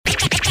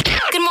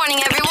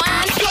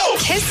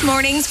Kiss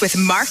Mornings with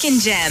Mark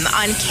and Jem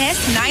on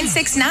Kiss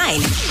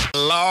 969.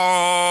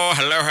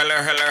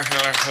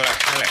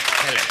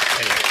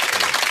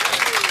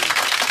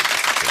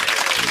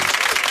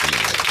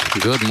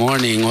 Good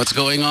morning. What's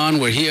going on?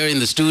 We're here in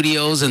the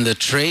studios and the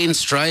train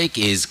strike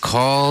is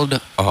called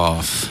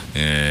off.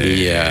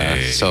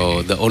 Yeah.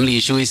 So the only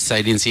issue is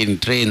I didn't see any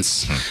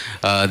trains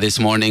this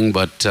morning,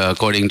 but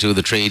according to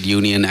the trade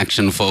union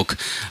action folk,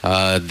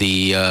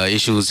 the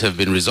issues have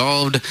been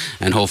resolved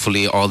and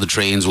hopefully all the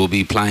trains will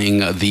be plying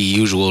the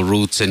usual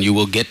routes and you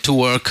will get to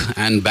work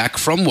and back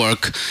from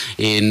work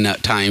in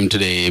time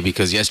today,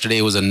 because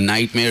yesterday was a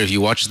nightmare. If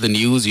you watched the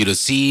news, you'd have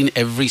seen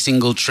every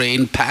single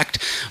train packed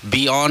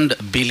beyond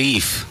belief.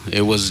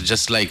 It was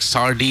just like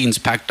sardines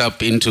packed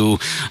up into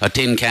a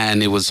tin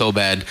can. It was so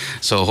bad.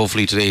 So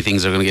hopefully today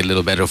things are going to get a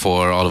little better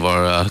for all of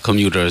our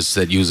commuters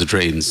that use the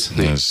trains.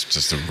 Yeah, it's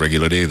just a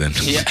regular day then.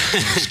 Yeah.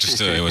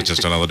 It was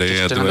just another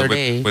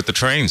day, with the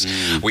trains.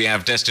 We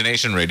have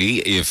destination ready.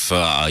 If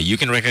you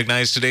can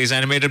recognize today's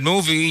animated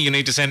movie, you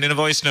need to send in a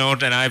voice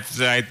note, and I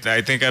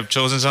think I've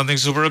chosen something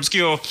super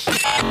obscure.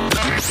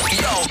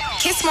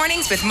 Kiss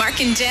Mornings with Mark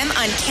and Jem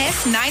on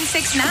Kiss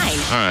 969.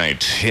 All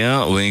right,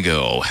 here we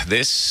go.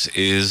 This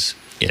is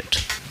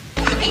it.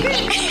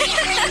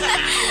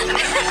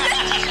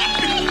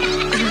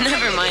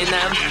 Never mind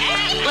them.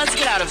 Let's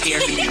get out of here.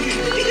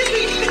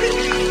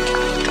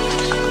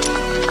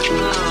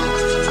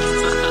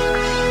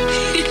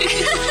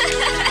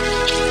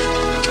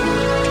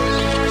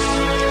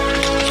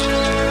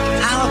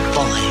 Our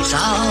boys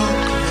all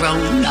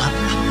grown up.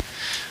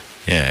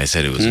 Yeah, I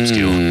said it was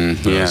obscure.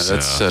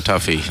 That's a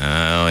toughie.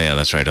 Oh, yeah,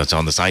 that's right. It's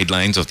on the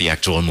sidelines of the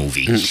actual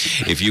movie.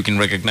 If you can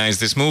recognize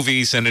this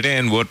movie, send it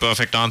in. Word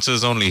perfect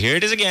answers only. Here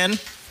it is again.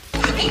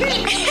 Never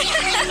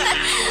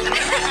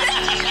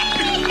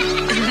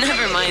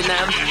mind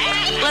them.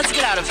 Let's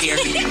get out of here.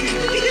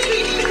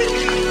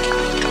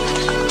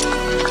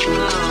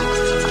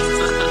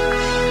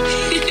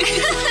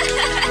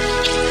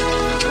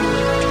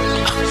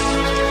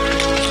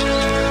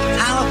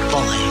 Our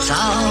boys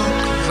all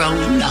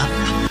grown up.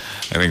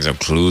 I think some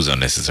clues are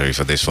necessary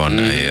for this one.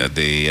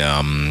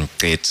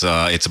 It's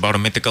about a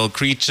mythical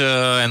creature,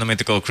 and the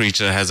mythical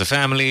creature has a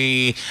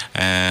family,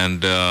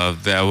 and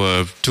there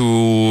were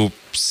two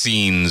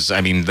scenes.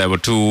 I mean, there were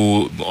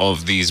two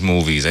of these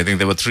movies. I think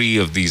there were three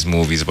of these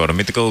movies about a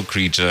mythical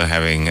creature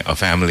having a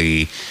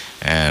family,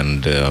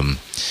 and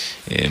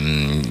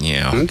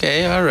yeah.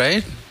 Okay, all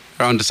right.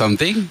 On to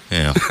something.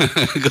 Yeah.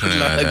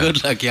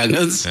 Good luck,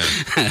 young'uns.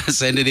 Yeah.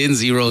 Send it in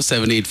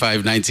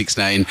 0785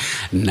 969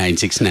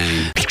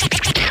 969.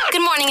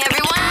 Good morning,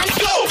 everyone.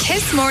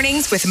 Kiss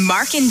Mornings with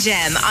Mark and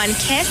Jem on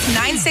Kiss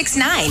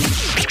 969.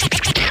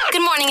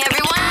 Good morning,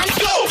 everyone.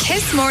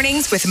 Kiss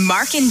Mornings with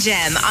Mark and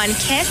Jem on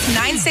Kiss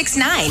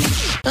 969.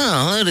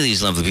 Oh, hello to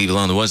these lovely people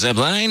on the WhatsApp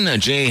line.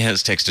 Jay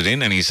has texted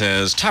in and he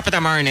says, top of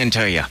the morning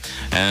to you.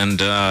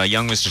 And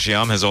young Mr.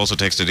 Shyam has also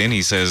texted in.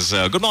 He says,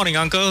 good morning,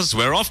 uncles.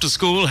 We're off to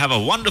school. Have a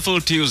wonderful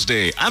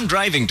Tuesday. I'm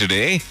driving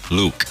today.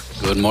 Luke.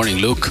 Good morning,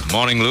 Luke.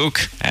 Morning,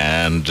 Luke.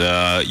 And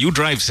you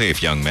drive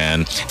safe, young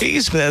man.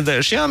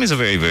 Shyam is a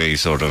very, very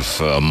sort of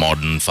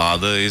modern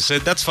father. He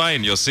said, that's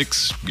fine. You're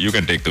 6. You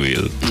can take the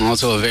wheel.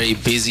 Also a very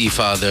busy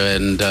father,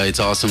 and it's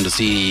awesome to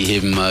see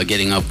him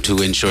getting up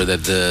to ensure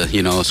that the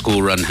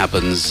school run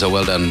happens. So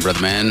well done,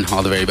 brother man.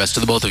 All the very best to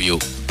the both of you.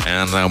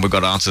 And we've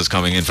got answers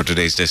coming in for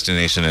today's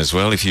destination as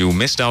well. If you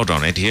missed out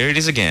on it, here it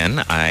is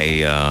again.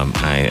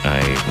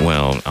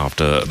 Well,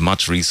 after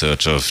much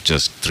research of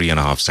just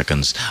 3.5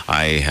 seconds,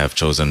 I have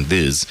chosen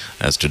this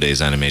as today's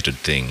animated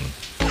thing.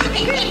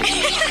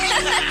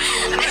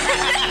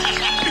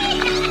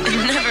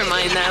 Never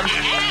mind them.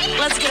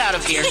 Let's get out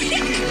of here.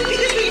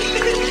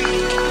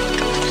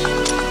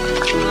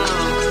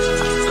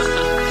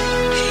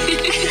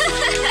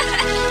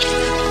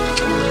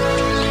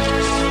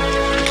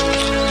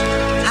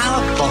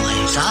 Our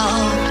boys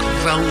all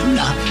grown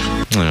up.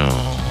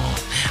 Oh,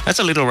 that's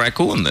a little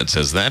raccoon that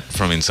says that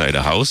from inside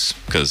a house,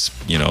 because,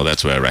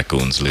 that's where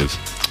raccoons live.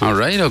 All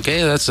right,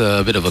 okay, that's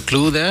a bit of a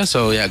clue there.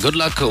 So, yeah, good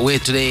luck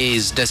with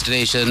today's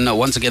destination.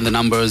 Once again, the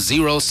number is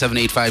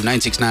 0785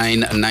 969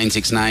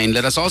 969.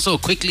 Let us also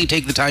quickly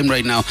take the time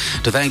right now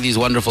to thank these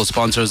wonderful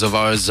sponsors of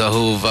ours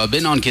who've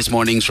been on Kiss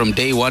Mornings from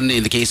day one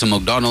in the case of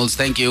McDonald's.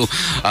 Thank you.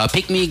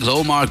 Pick Me,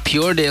 Glowmark,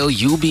 Puredale,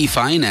 UB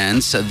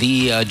Finance,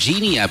 the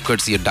Genie app,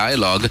 courtesy of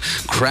Dialogue,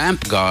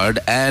 Cramp Guard,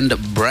 and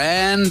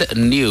brand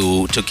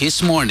new to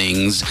Kiss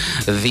Mornings,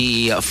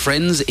 the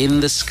Friends in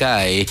the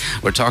Sky.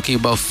 We're talking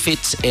about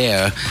Fitz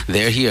Air.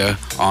 They're here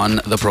on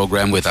the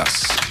program with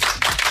us.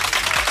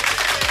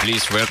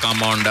 Please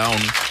welcome on down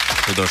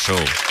to the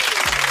show.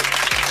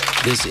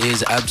 This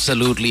is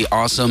absolutely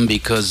awesome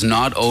because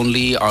not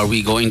only are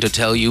we going to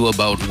tell you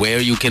about where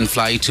you can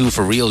fly to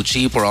for real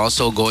cheap, we're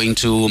also going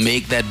to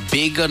make that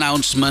big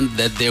announcement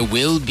that there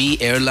will be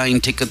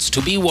airline tickets to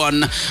be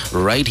won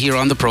right here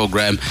on the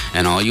program.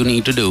 And all you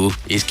need to do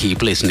is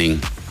keep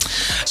listening.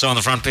 So on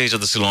the front page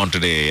of the Ceylon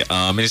today,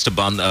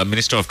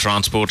 Minister of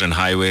Transport and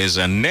Highways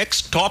and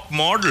next top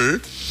model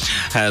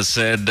has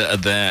said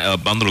that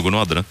Bandulu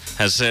Gunwadana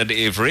has said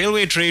if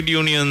railway trade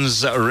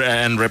unions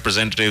and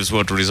representatives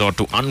were to resort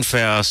to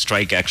unfair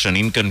strike action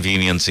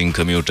inconveniencing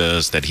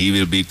commuters, that he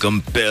will be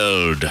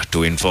compelled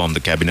to inform the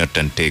cabinet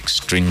and take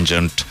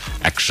stringent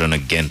action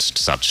against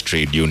such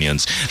trade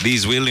unions.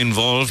 These will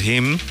involve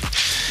him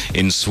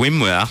in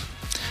swimwear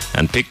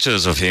and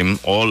pictures of him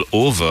all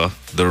over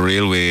the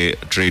railway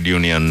trade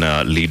union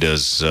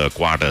leaders'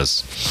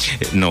 quarters.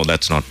 No,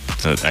 that's not.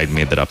 I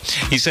made that up.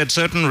 He said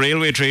certain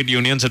railway trade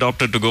unions had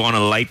opted to go on a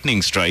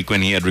lightning strike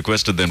when he had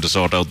requested them to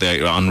sort out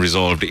their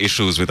unresolved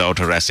issues without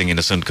harassing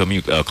innocent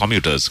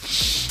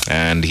commuters.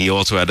 And he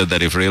also added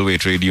that if railway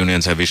trade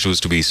unions have issues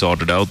to be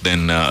sorted out,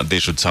 then they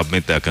should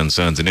submit their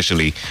concerns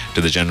initially to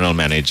the General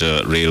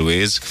Manager,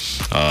 Railways.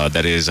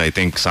 That is, I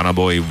think,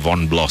 Sanaboy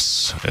von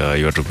Bloss.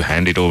 You have to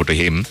hand it over to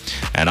him.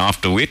 And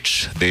after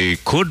which, they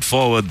could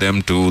forward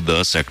them to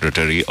the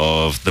Secretary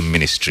of the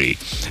Ministry.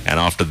 And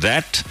after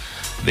that,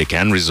 they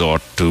can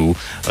resort to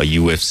a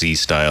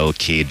UFC-style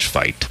cage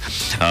fight.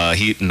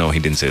 He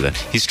didn't say that.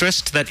 He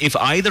stressed that if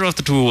either of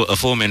the two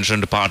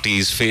aforementioned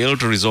parties fail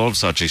to resolve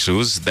such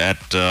issues,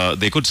 that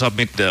they could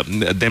submit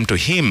them to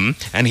him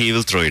and he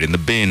will throw it in the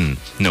bin.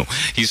 No.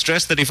 He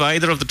stressed that if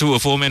either of the two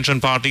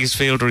aforementioned parties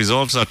fail to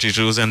resolve such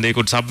issues, and they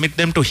could submit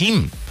them to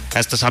him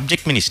as the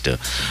subject minister,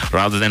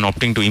 rather than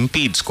opting to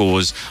impede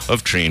scores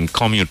of trained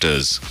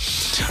commuters.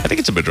 I think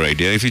it's a better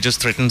idea if he just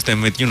threatens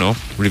them with,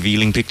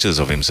 revealing pictures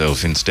of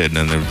himself instead,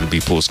 and it will be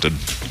posted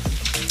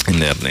in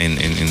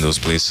those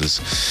places.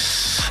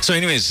 So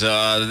anyways,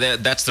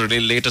 that's the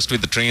latest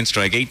with the train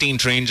strike. 18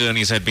 train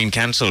journeys had been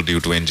cancelled due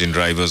to engine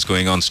drivers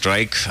going on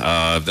strike.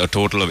 A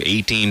total of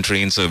 18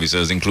 train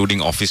services,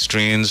 including office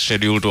trains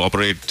scheduled to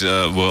operate,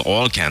 were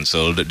all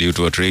cancelled due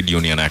to a trade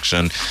union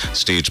action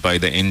staged by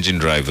the engine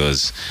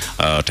drivers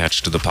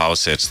attached to the power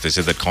sets. They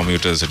said that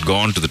commuters had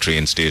gone to the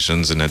train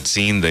stations and had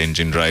seen the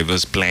engine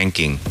drivers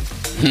planking.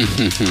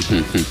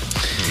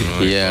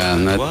 Yeah,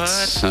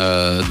 that's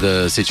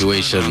the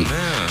situation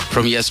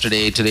from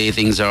yesterday. Today,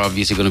 things are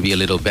obviously going to be a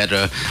little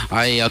better.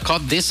 I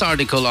caught this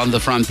article on the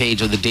front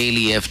page of the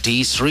Daily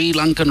FT. Sri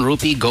Lankan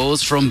rupee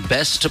goes from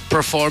best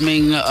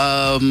performing,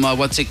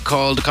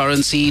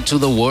 currency to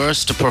the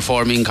worst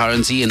performing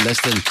currency in less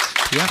than...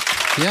 Yeah.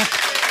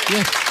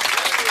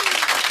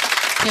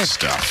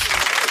 Stuff.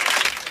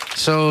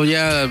 So,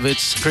 yeah,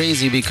 it's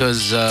crazy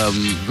because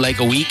like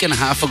a week and a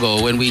half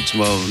ago when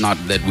not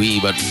that we,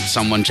 but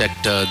someone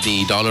checked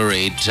the dollar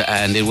rate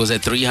and it was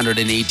at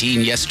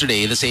 318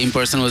 yesterday. The same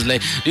person was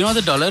like, do you know what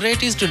the dollar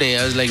rate is today?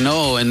 I was like,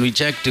 no. And we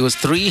checked, it was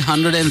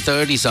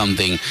 330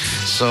 something.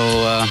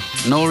 So,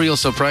 no real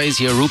surprise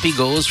here. Rupee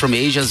goes from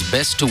Asia's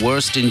best to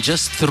worst in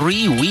just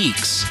 3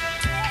 weeks.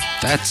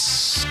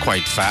 That's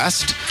quite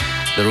fast.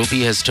 The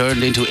rupee has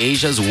turned into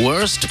Asia's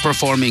worst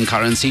performing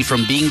currency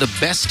from being the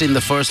best in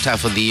the first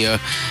half of the year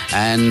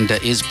and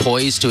is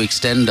poised to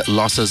extend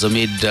losses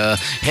amid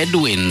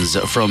headwinds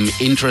from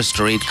interest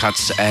rate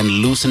cuts and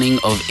loosening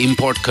of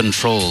import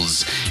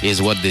controls,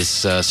 is what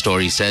this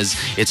story says.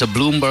 It's a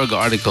Bloomberg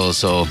article,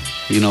 so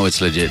you know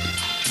it's legit.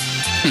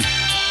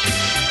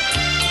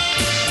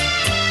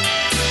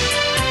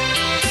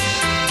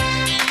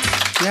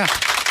 Yeah.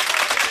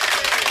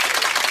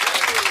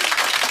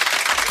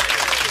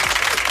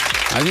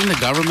 I think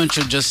the government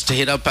should just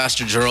hit up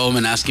Pastor Jerome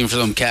and ask him for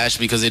some cash,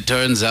 because it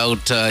turns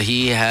out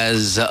he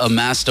has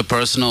amassed a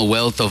personal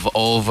wealth of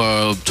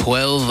over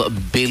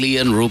 12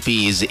 billion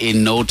rupees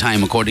in no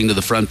time, according to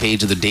the front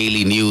page of the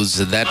Daily News.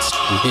 That's...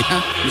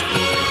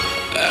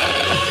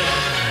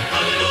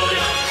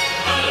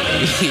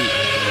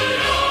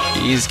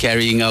 He's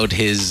carrying out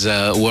his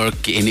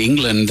work in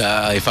England,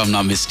 if I'm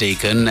not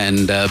mistaken,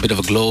 and a bit of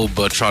a globe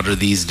trotter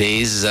these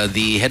days.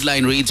 The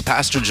headline reads,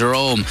 Pastor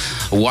Jerome,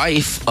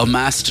 wife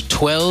amassed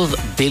 12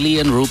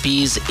 billion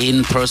rupees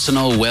in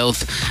personal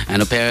wealth.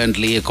 And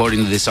apparently,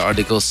 according to this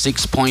article,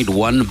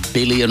 6.1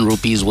 billion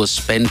rupees was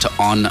spent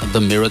on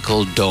the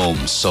Miracle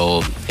Dome.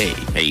 So, hey,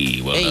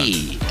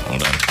 Well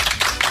done.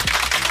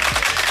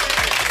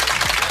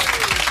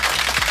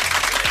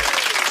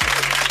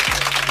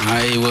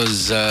 I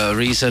was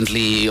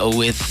recently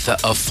with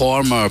a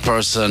former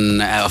person,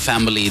 a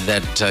family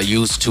that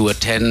used to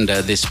attend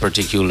this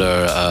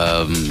particular,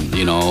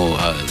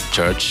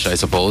 church, I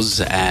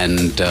suppose.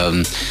 And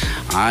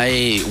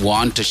I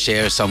want to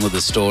share some of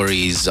the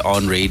stories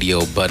on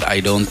radio, but I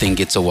don't think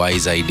it's a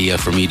wise idea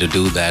for me to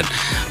do that.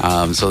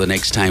 So the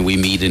next time we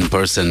meet in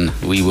person,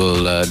 we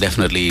will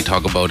definitely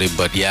talk about it.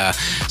 But yeah,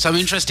 some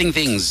interesting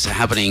things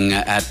happening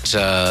at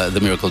the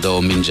Miracle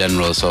Dome in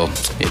general. So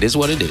it is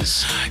what it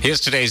is. Here's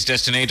today's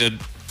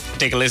Destinated.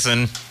 Take a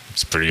listen.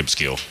 It's pretty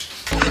obscure.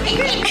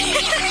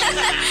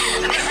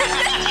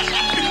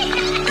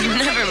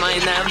 Never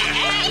mind them.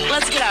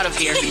 Let's get out of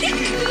here.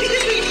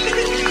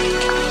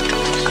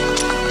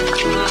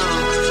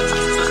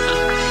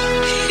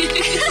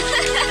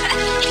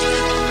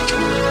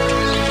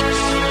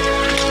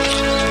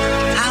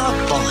 Our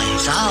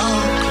boys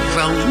all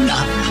grown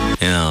up.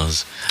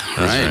 Yes.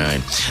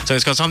 Right. So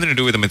it's got something to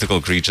do with a mythical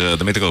creature.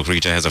 The mythical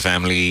creature has a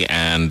family,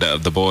 and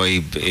the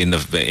boy in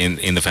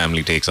the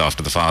family takes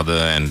after the father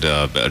and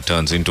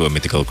turns into a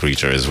mythical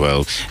creature as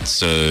well.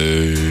 So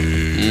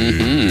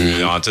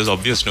the answer is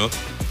obvious, no?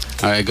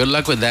 All right, good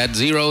luck with that.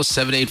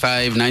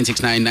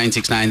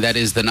 0785-969-969. That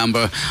is the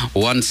number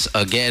once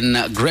again.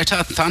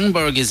 Greta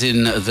Thunberg is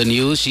in the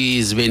news.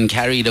 She's been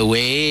carried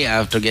away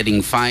after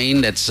getting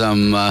fined at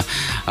some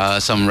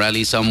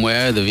rally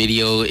somewhere. The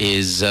video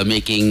is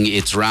making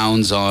its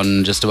rounds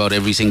on just about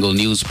every single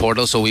news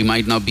portal, so we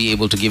might not be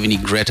able to give any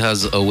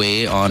Gretas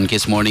away on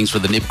Kiss Mornings for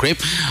the Nip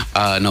Crip.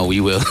 No, we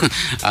will.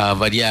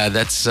 But yeah,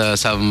 that's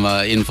some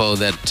info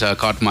that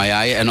caught my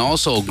eye. And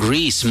also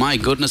Greece, my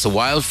goodness, the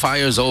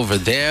wildfires over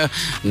there.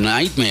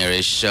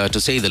 Nightmarish to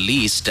say the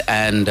least,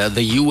 and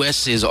the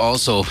US is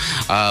also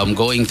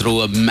going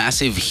through a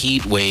massive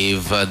heat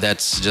wave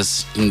that's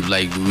just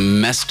like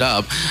messed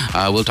up.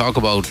 We'll talk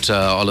about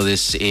all of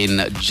this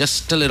in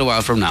just a little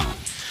while from now.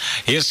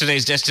 Here's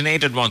today's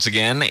Destinated once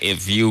again.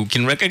 If you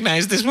can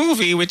recognize this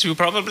movie, which you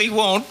probably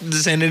won't,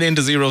 send it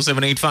into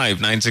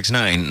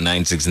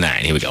 0785-969-969.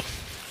 Here we go.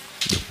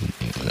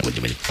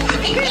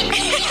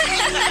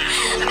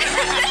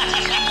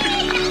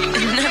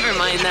 Never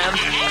mind them.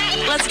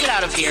 Let's get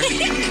out of here.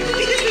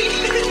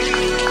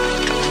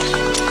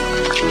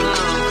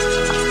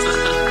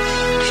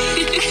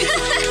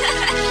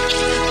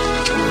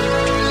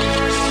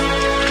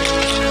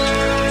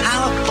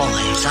 Our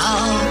boys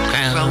all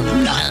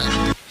grown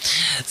up.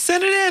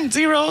 Send it in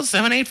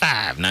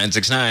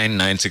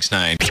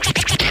 0785-969-969.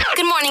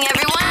 Good morning,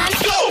 everyone.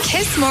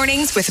 Kiss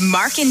Mornings with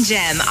Mark and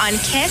Jem on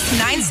Kiss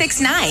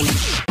 969.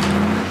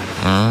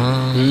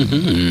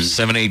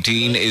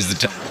 7:18 is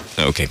the time.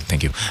 Okay,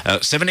 thank you.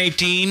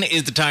 7:18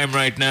 is the time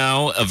right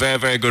now. A very,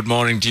 very good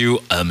morning to you,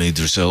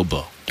 Amidr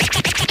Selba.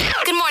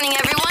 Good morning,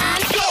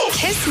 everyone.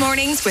 Kiss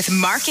Mornings with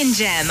Mark and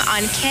Jem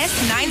on Kiss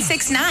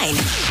 969.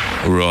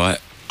 Right.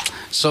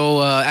 So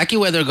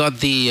AccuWeather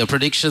got the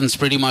predictions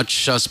pretty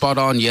much spot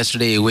on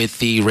yesterday with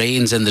the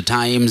rains and the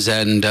times,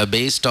 and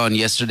based on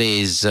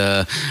yesterday's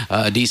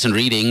decent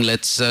reading,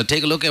 let's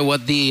take a look at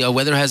what the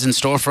weather has in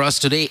store for us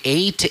today.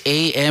 8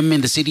 a.m.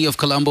 in the city of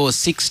Colombo, a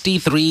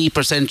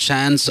 63%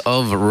 chance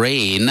of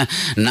rain.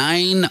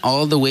 9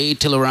 all the way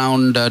till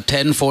around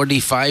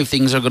 10:45,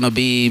 things are going to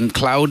be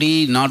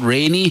cloudy, not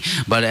rainy,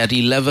 but at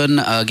 11,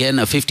 again,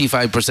 a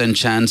 55%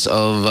 chance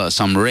of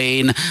some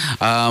rain.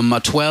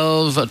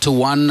 12 to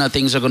 1,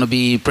 things are going to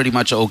be pretty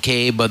much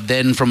okay, but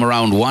then from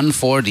around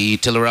 1:40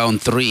 till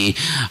around 3,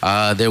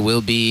 there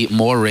will be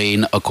more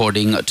rain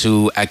according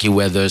to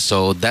AccuWeather.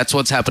 So that's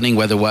what's happening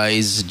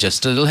weather-wise.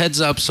 Just a little heads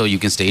up so you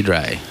can stay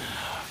dry.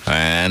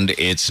 And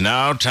it's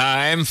now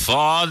time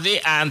for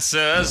the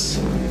answers.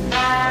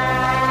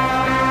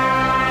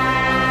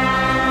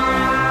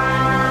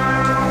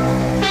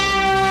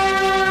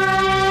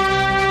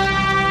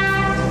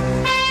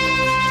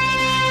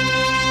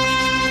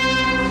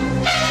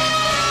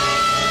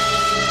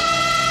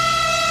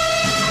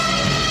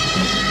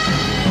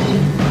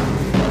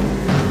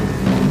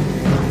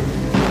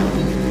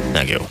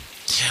 Thank you.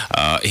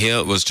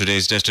 Here was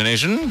today's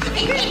destination.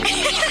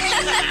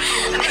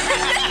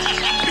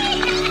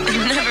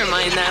 Never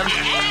mind them.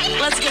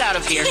 Let's get out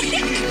of here.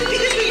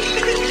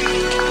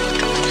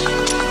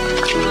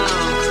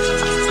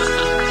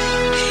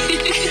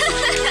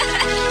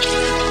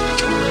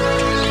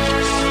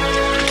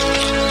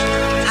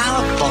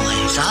 Our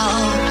boys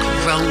all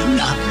grown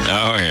up.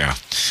 Oh, yeah.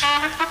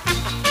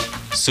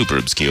 Super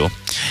obscure.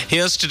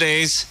 Here's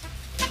today's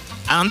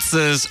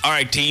answers. All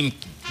right, team.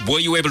 Were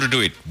you able to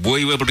do it? Were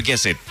you able to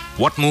guess it?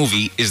 What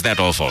movie is that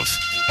off of?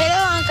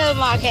 Hello, Uncle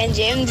Mark and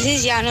Jim. This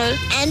is Janul.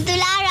 And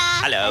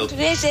Tulara. Hello.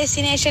 Today's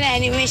destination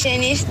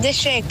animation is The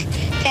Shrek.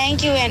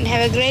 Thank you and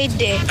have a great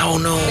day. Oh,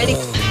 no.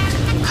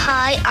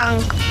 Hi,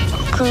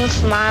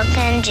 Uncles Mark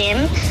and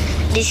Jim.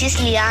 This is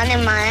Lian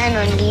and Maya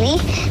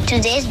Nondini.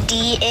 Today's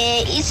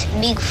DA is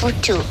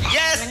Bigfoot 2.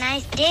 Yes. Have a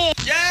nice day.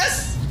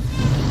 Yes!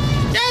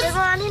 Good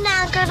morning,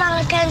 Uncle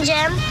Mark and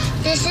Jim.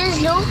 This is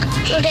Luke.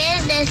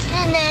 Today's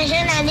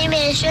destination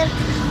animation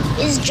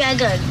is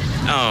Dragon.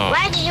 Oh.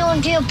 Why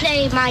don't you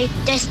play my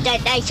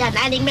destination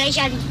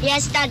animation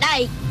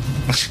yesterday?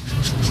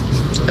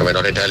 And we're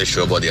not entirely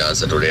sure about the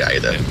answer today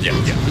either. Yeah.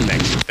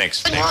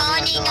 Thanks. Good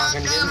morning,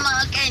 Uncle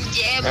Mark and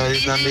Jim.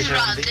 This is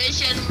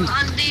Rajesh and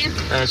Mandeep.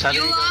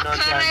 You are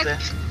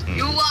correct.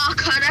 You are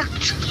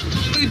correct.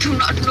 We do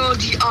not know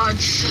the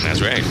answer. That's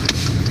right.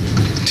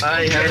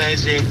 Bye, have a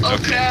nice day. Okay. All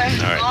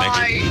right,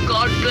 thank Bye.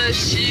 God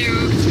bless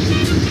you.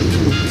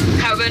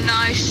 Have a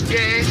nice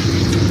day.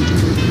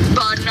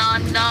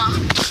 Banana.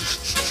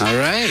 All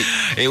right.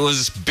 It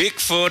was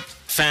Bigfoot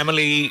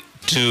Family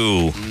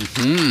 2.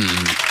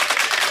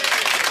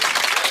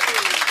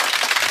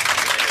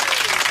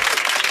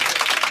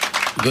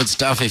 Good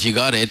stuff if you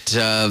got it.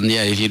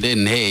 If you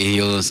didn't, hey,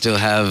 you'll still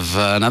have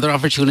another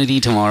opportunity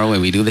tomorrow when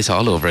we do this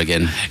all over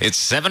again. It's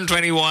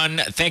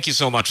 7:21. Thank you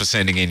so much for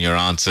sending in your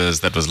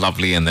answers. That was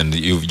lovely, and then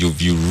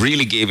you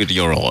really gave it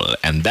your all,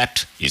 and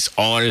that is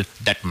all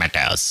that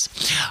matters.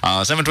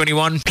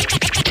 7:21.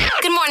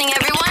 Good morning,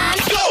 everyone.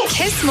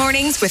 Kiss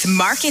Mornings with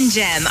Mark and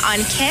Jem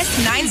on Kiss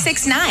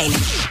 969.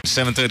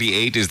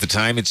 7:38 is the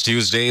time. It's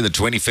Tuesday, the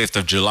 25th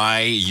of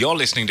July. You're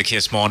listening to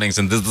Kiss Mornings,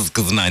 and this is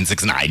Kiss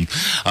 969.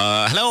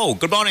 Hello,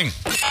 good morning.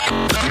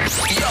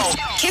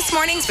 Kiss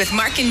Mornings with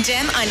Mark and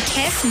Jem on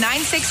Kiss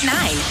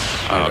 969.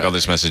 I got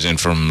this message in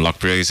from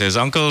Lockpriya. He says,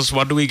 "Uncles,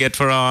 what do we get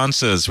for our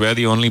answers? We're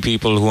the only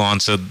people who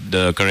answered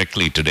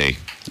correctly today."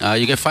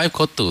 You get 5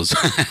 kottus.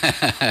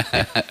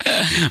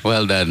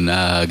 Well done,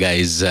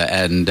 guys.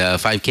 And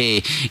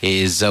 5K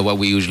is what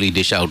we usually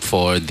dish out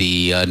for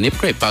the nip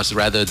crepe,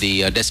 rather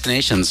the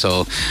destination.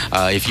 So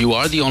if you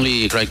are the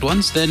only correct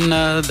ones, then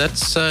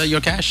that's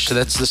your cash.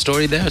 That's the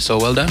story there. So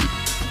well done.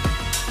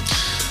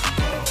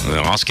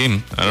 Ask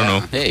him. I don't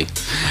know. Hey.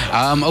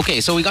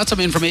 Okay, so we got some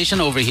information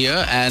over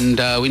here, and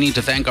we need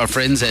to thank our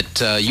friends at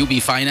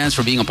UB Finance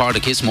for being a part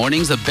of Kiss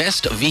Mornings. The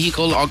best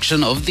vehicle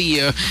auction of the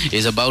year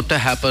is about to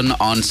happen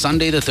on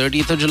Sunday, the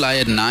 30th of July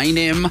at 9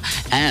 a.m.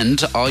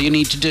 And all you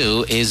need to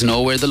do is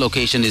know where the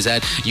location is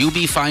at.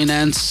 UB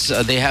Finance,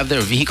 they have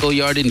their vehicle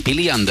yard in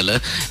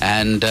Piliyandala,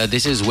 and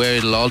this is where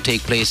it'll all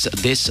take place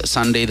this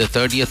Sunday, the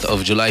 30th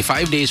of July,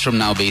 5 days from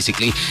now,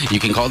 basically.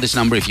 You can call this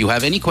number if you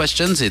have any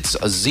questions. It's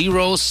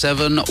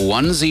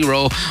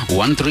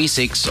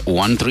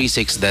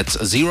 0710-136-136. That's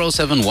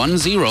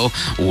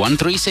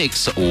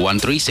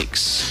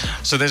 0710-136-136.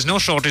 So there's no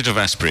shortage of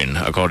aspirin,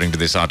 according to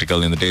this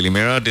article in the Daily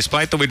Mirror.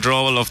 Despite the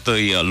withdrawal of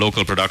the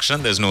local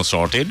production, there's no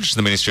shortage.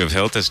 The Ministry of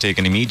Health has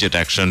taken immediate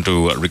action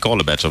to recall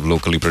a batch of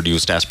locally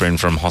produced aspirin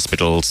from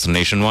hospitals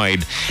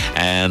nationwide.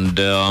 And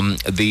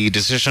the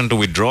decision to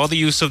withdraw the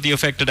use of the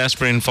affected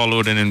aspirin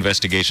followed an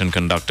investigation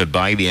conducted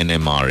by the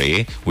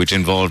NMRA, which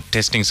involved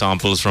testing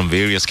samples from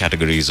various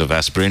categories of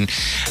aspirin.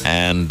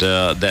 And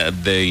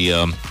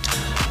the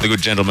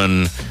good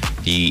gentleman,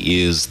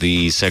 he is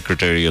the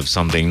secretary of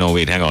something. No,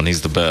 wait, hang on.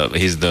 He's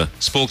the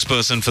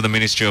spokesperson for the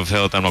Ministry of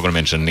Health. I'm not going to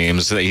mention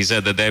names. He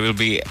said that there will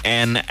be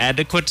an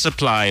adequate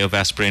supply of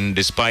aspirin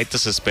despite the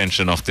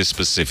suspension of this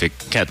specific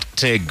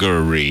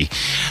category.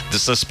 The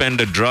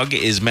suspended drug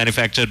is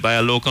manufactured by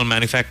a local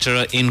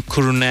manufacturer in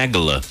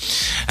Kurunagala.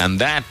 And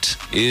that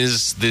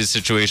is the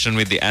situation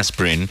with the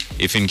aspirin.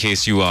 If in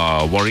case you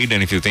are worried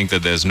and if you think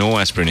that there's no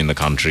aspirin in the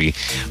country,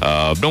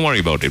 don't worry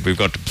about it. We've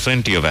got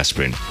plenty of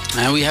aspirin.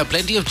 And we have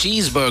plenty of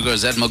cheeseburgers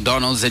at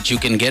McDonald's that you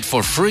can get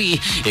for free.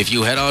 If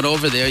you head on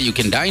over there, you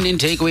can dine in,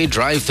 takeaway,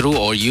 drive-through,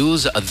 or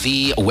use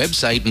the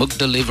website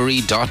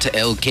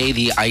mcdelivery.lk.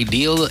 The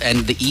ideal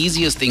and the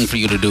easiest thing for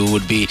you to do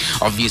would be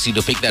obviously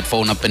to pick that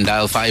phone up and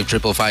dial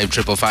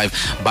 555-555.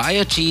 Buy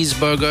a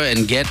cheeseburger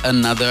and get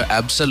another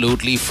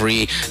absolutely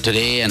free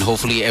today and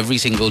hopefully every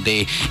single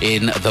day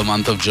in the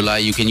month of July.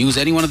 You can use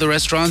any one of the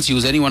restaurants,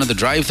 use any one of the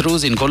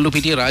drive-thrus in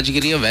Kollupitiya,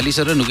 Rajagiriya,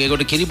 Velisara,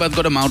 Nugegoda,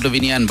 Kiribadgoda, Mount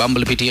Lavinia, and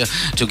Bambalapitiya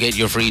to get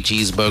your free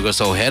cheeseburger.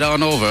 So head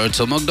on over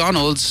to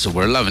McDonald's.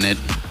 We're loving it.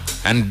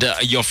 And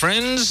your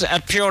friends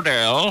at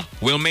Puredale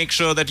will make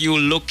sure that you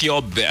look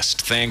your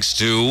best thanks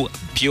to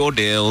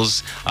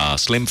Puredale's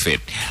Slim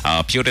Fit.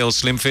 Puredale's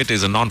Slim Fit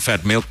is a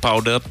non-fat milk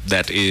powder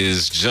that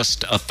is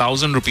just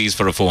 1,000 rupees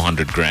for a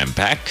 400-gram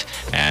pack,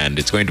 and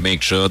it's going to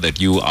make sure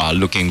that you are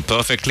looking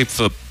perfectly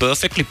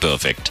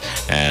perfect.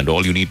 And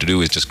all you need to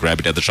do is just grab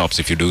it at the shops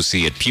if you do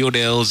see it.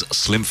 Puredale's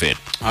Slim Fit.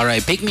 All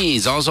right, Pick Me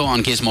is also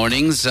on Kiss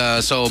Mornings.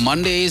 So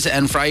Mondays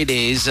and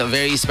Fridays,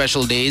 very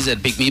special days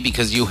at Pick Me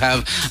because you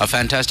have a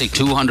fantastic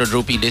 200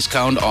 rupee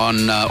discount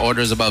on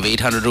orders above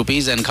 800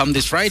 rupees. And come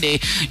this Friday,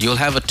 you'll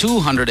have a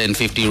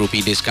 250 rupee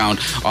discount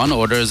on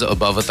orders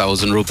above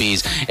 1,000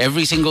 rupees.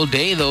 Every single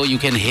day, though, you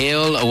can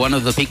hail one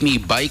of the Pick Me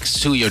bikes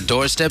to your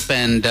doorstep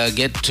and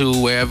get to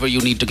wherever you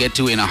need to get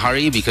to in a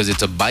hurry because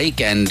it's a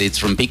bike and it's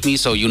from Pick Me,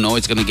 so you know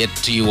it's going to get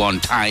to you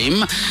on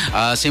time.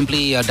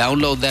 Simply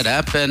download that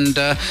app and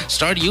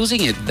start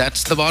using it.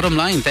 That's the bottom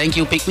line. Thank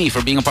you, Pick Me,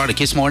 for being a part of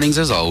Kiss Mornings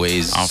as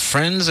always. Our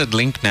friends at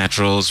Link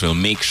Naturals will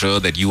make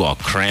sure that you are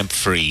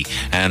cramp-free.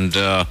 And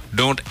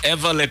don't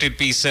ever let it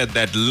be said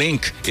that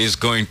Link is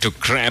going to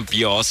cramp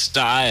your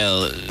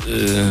style.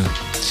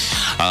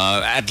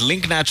 At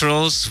Link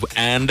Naturals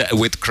and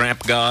with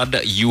Cramp Guard,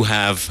 you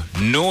have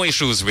no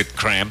issues with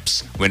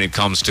cramps when it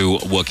comes to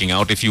working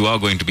out. If you are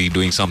going to be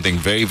doing something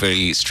very,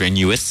 very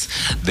strenuous,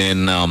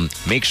 then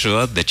make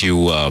sure that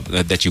you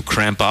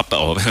cramp up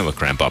or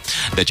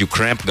that you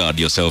cramp guard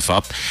yourself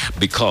up,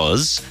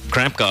 because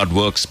Cramp Guard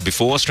works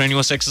before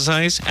strenuous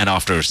exercise and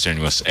after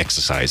strenuous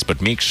exercise.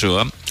 But make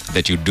sure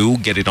that you do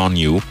get it on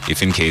you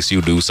if in case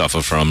you do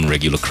suffer from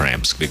regular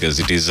cramps, because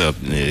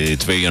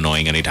it's very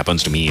annoying and it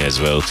happens to me as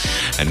well.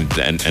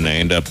 And I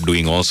end up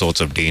doing all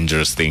sorts of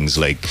dangerous things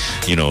like,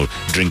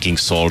 drinking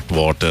salt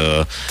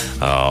water,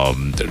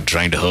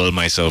 trying to hurl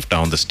myself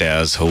down the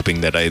stairs,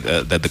 hoping that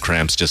the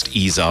cramps just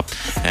ease up.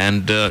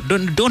 And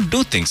don't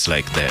do things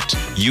like that.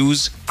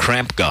 Use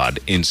Cramp Guard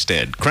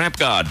instead. Cramp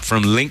Guard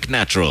from Link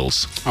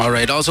Naturals. All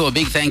right. Also, a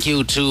big thank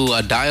you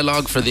to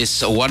Dialogue for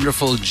this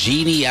wonderful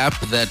Genie app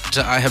that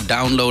I have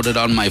downloaded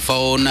on my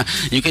phone.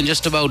 You can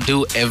just about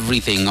do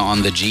everything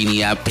on the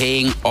Genie app,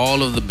 paying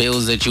all of the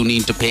bills that you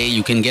need to pay.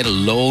 You can get a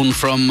loan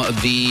from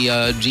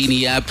the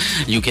Genie app.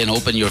 You can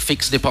open your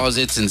fixed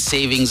deposits and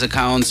savings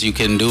accounts. You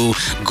can do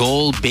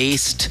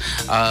goal-based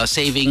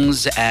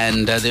savings,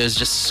 and there's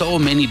just so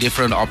many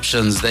different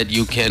options that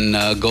you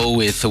can go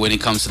with when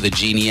it comes to the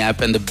Genie app.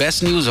 And the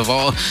best news of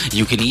all,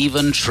 you can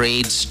even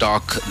trade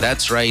stock.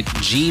 That's right,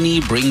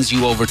 Genie brings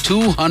you over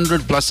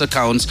 200 plus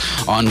accounts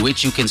on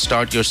which you can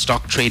start your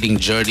stock trading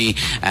journey,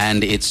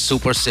 and it's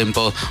super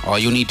simple. All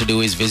you need to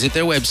do is visit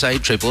their website,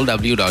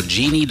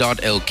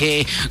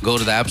 www.genie.lk, go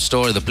to the App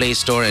Store, the Play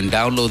Store, and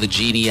download the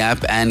Genie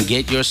app and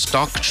get your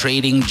stock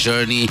trading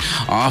journey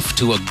off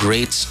to a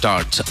great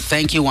start.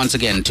 Thank you once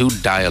again to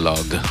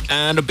Dialogue.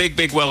 And a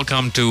big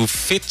welcome to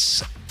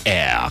Fitz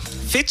Air.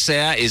 Fitz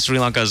Air is Sri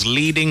Lanka's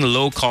leading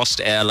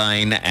low-cost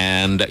airline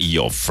and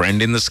your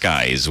friend in the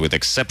skies. With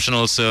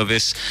exceptional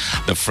service,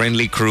 the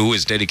friendly crew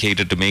is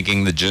dedicated to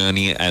making the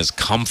journey as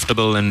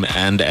comfortable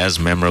and as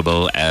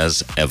memorable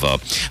as ever.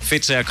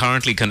 Fitz Air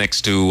currently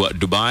connects to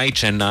Dubai,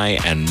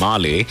 Chennai and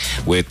Male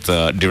with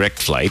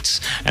direct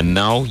flights, and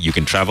now you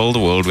can travel the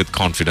world with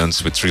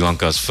confidence with Sri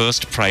Lanka's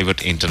first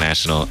private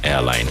international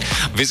airline.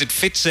 Visit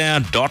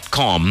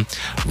fitzair.com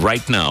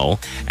right now,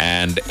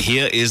 and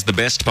here is the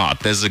best part.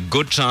 There's a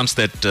good chance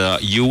that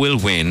you will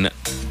win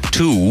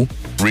 2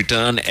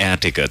 return air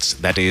tickets.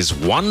 That is,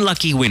 one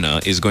lucky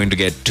winner is going to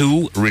get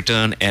 2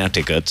 return air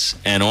tickets,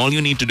 and all you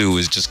need to do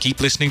is just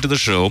keep listening to the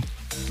show.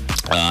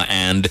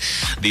 And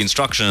the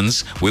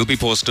instructions will be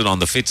posted on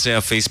the Fitz Air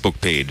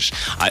Facebook page.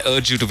 I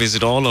urge you to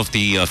visit all of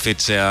the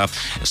Fitz Air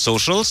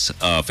socials,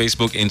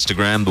 Facebook,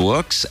 Instagram, the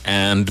works,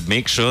 and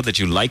make sure that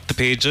you like the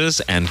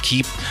pages and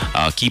keep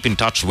in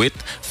touch with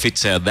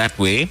Fitz Air that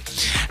way.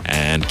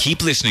 And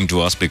keep listening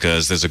to us,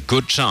 because there's a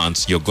good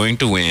chance you're going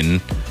to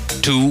win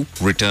 2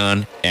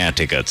 return air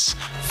tickets.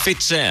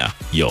 Fitz Air,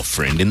 your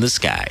friend in the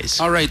skies.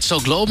 All right, so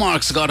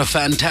Glowmark's got a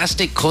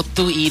fantastic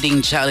Kottu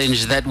eating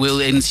challenge that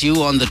will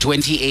ensue on the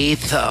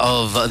 28th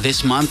of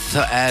this month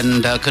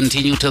and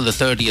continue till the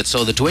 30th.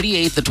 So the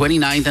 28th, the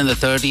 29th, and the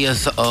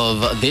 30th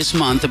of this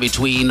month,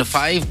 between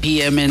 5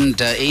 p.m. and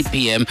 8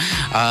 p.m.,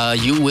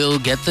 you will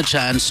get the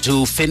chance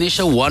to finish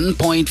a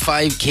 1.5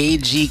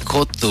 kg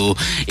Kottu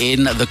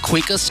in the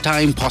quickest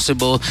time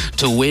possible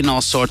to win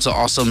all sorts of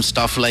awesome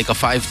stuff like a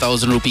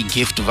 5,000 rupee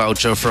gift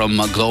voucher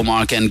from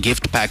Glowmark and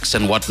gift packs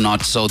and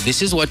whatnot. So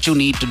this is what you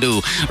need to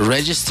do.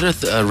 Register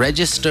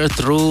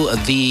through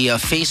the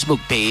Facebook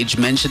page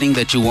mentioning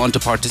that you want to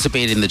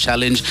participate in the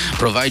challenge.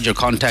 Provide your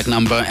contact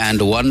number,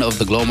 and one of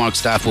the Glowmark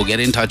staff will get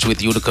in touch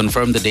with you to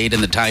confirm the date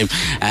and the time.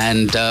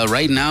 And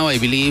right now, I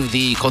believe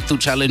the Kottu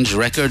challenge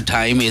record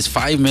time is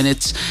 5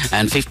 minutes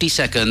and 50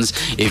 seconds.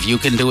 If you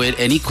can do it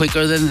any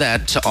quicker than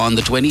that on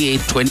the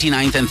 28th,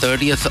 29th, and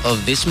 30th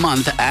of this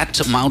month at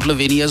Mount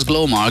Lavinia's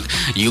Glowmark,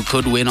 you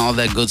could win all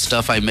that good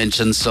stuff I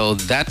mentioned. So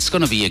that's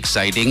going to be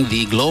exciting.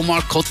 The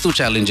Glowmark Kottu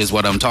challenge is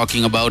what I'm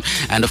talking about.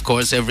 And of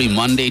course, every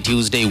Monday,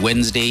 Tuesday,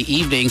 Wednesday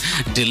evening,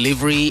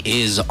 delivery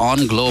is on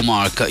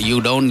Glowmark.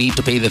 You don't need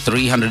to pay the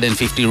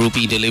 350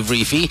 rupee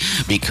delivery fee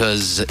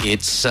because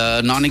it's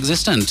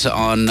non-existent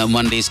on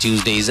Mondays,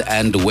 Tuesdays,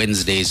 and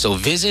Wednesdays. So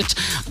visit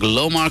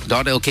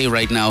glowmark.lk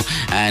right now.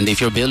 And if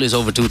your bill is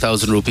over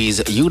 2,000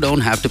 rupees, you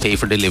don't have to pay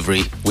for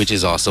delivery, which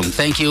is awesome.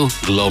 Thank you,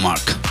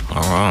 Glowmark.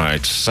 All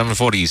right,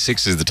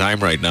 7:46 is the time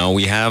right now.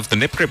 We have the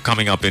Nip Grip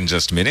coming up in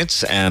just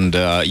minutes, and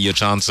your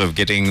chance of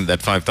getting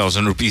that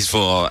 5,000 rupees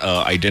for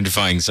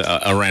identifying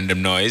a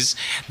random noise,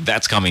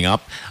 that's coming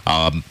up.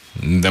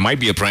 There might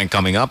be a prank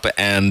coming up,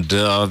 and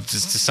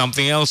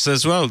something else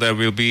as well. There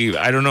will be,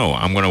 I don't know,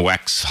 I'm going to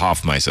wax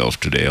half myself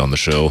today on the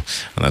show,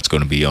 and that's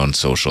going to be on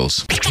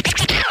socials.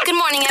 Good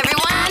morning, everyone.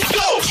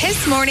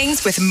 Kiss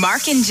Mornings with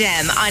Mark and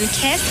Jem on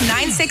Kiss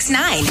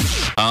 969.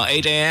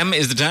 8 a.m.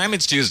 is the time.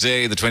 It's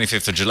Tuesday, the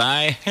 25th of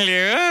July.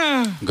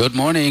 Hello. Good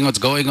morning. What's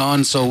going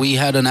on? So we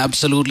had an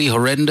absolutely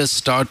horrendous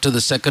start to the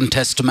second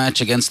test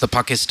match against the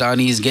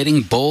Pakistanis,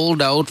 getting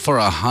bowled out for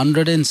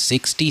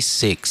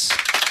 166.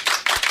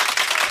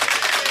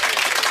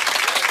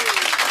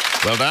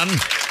 Well done.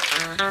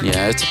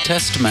 Yeah, it's a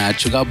test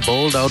match. We got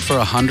bowled out for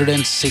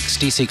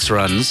 166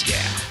 runs.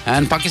 Yeah.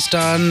 And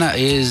Pakistan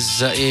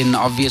is in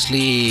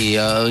obviously,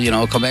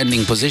 a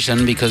commanding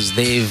position because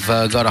they've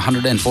got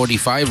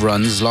 145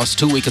 runs, lost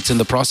 2 wickets in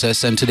the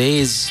process, and today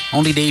is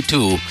only day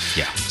 2.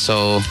 Yeah.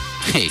 So,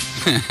 hey,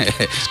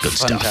 it's good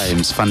stuff.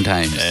 Fun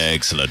times.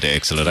 Excellent.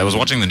 I was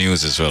watching the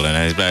news as well,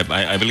 and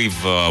I believe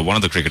one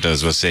of the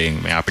cricketers was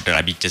saying,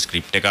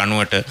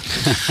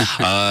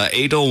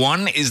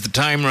 8:01 is the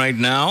time right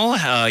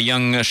now.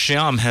 Young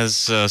Shyam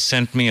has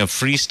sent me a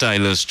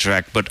freestyler's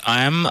track, but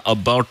I am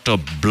about to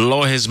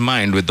blow his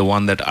mind with the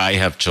one that I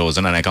have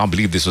chosen, and I can't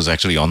believe this was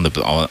actually on the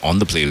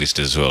playlist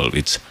as well.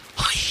 It's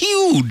a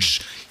huge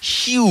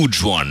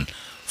one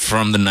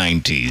from the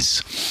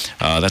 90s.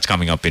 That's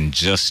coming up in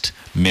just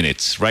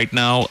minutes. Right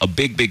now, a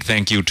big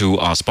thank you to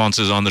our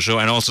sponsors on the show,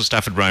 and also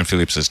Stafford Brian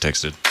Phillips has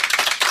texted.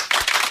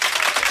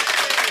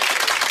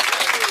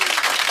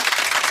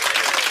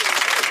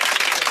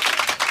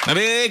 A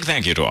big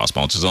thank you to our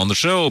sponsors on the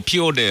show: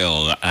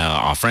 Puredale,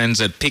 our friends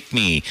at Pick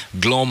Me,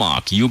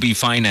 Glowmark, UB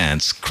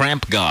Finance,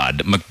 Cramp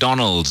Guard,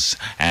 McDonald's,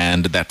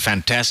 and that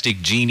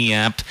fantastic Genie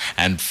app,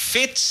 and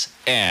Fitz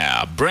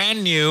Air,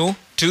 brand new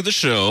to the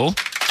show.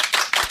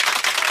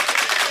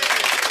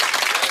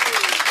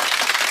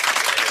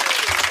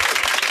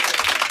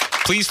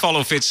 Please follow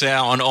FitzAir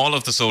on all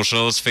of the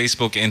socials,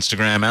 Facebook,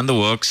 Instagram, and the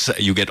works.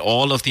 You get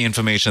all of the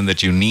information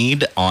that you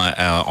need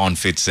on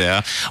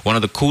FitzAir. One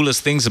of the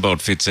coolest things about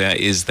FitzAir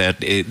is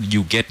that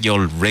you get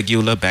your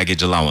regular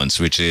baggage allowance,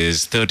 which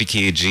is 30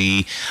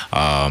 kg,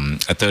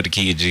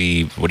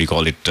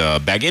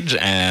 baggage,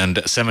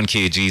 and 7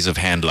 kgs of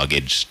hand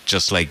luggage,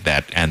 just like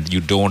that. And you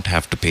don't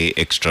have to pay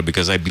extra,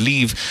 because I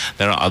believe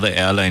there are other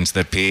airlines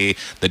that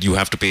you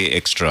have to pay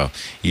extra,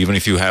 even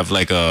if you have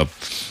like a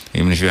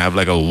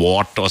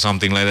watt or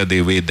something like that,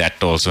 they weigh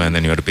that also, and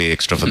then you have to pay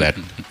extra for that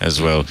as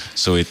well.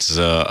 So it's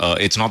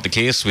not the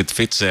case with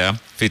FitzAir.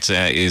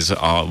 FitzAir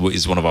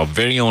is one of our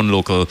very own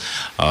local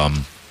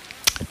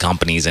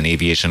companies and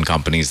aviation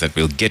companies that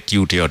will get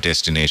you to your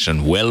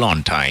destination well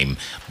on time,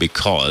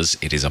 because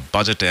it is a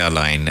budget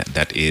airline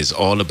that is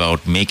all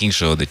about making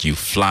sure that you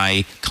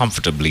fly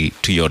comfortably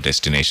to your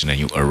destination and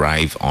you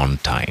arrive on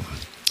time.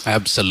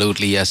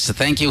 Absolutely, yes.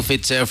 Thank you,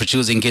 FitzAir, for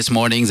choosing Kiss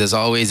Mornings. As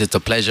always, it's a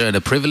pleasure and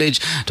a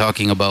privilege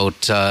talking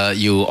about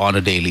you on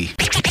a daily.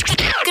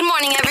 Good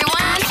morning, everyone.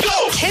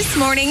 Kiss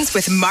Mornings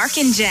with Mark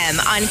and Jem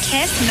on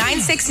Kiss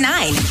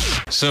 969.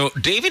 So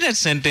David had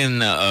sent in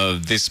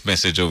this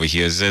message over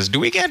here. It says, do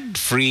we get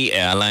free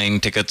airline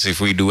tickets if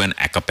we do an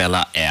a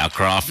cappella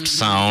aircraft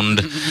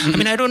sound?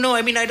 I don't know.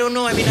 I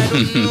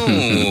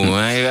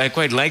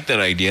quite like that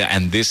idea.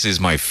 And this is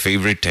my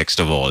favorite text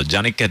of all.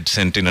 Janik had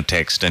sent in a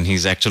text, and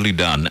he's actually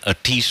done a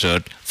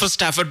t-shirt for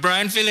Stafford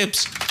Brian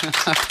Phillips.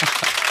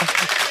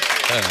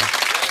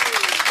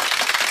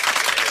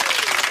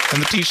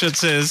 And the t-shirt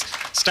says,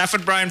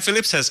 Stafford Brian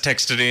Phillips has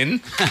texted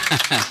in.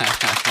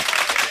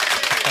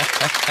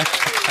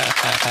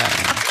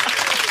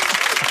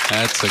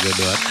 That's a good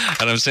one.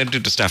 And I've sent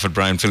it to Stafford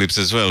Brian Phillips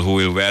as well, who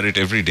will wear it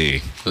every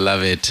day.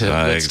 Love it.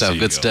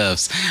 Good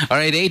stuff. All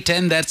right,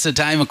 8:10, that's the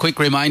time. A quick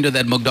reminder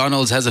that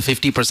McDonald's has a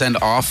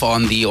 50% off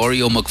on the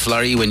Oreo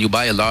McFlurry when you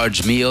buy a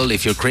large meal.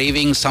 If you're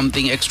craving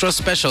something extra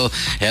special,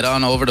 head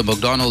on over to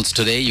McDonald's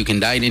today. You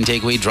can dine in,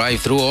 takeaway,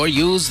 drive-through, or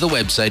use the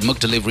website,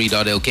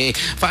 mcdelivery.lk.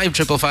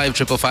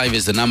 555-555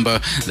 is the number.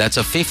 That's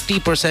a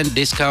 50%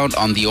 discount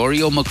on the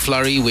Oreo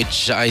McFlurry,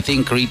 which I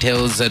think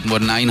retails at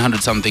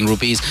 900 something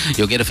rupees.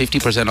 You'll get a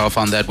 50% off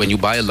on that when you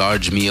buy a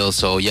large meal.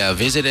 So yeah,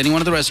 visit any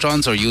one of the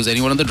restaurants or use any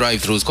one of the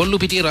drive-thrus.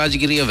 Kollupiti,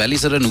 Rajagiri,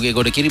 Valisara, Nuge,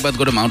 go to Kiribati,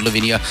 go to Mount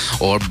Lavinia,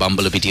 or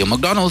Bambalapiti.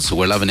 McDonald's,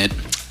 we're loving it.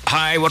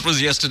 Hi, what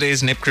was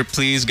yesterday's nip crib,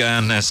 please?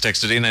 Gayan has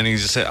texted in, and he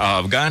said,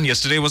 Gayan,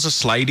 yesterday was a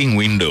sliding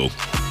window.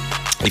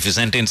 If you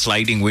sent in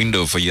sliding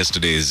window for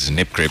yesterday's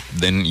nip crib,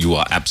 then you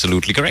are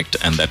absolutely correct,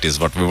 and that is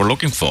what we were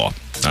looking for.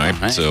 All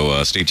right.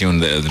 So stay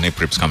tuned. The nip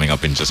crib's coming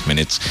up in just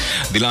minutes.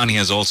 Dilani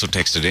has also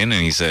texted in,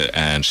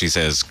 and she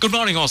says, "Good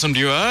morning, awesome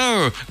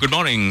duo." Good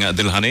morning,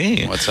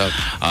 Dilhani. What's up?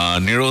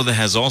 Nirodha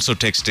has also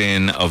texted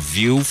in a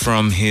view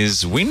from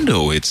his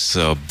window. It's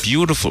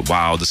beautiful.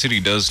 Wow, the city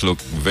does look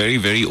very,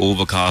 very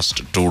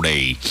overcast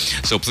today.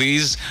 So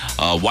please,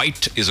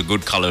 white is a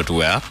good color to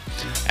wear,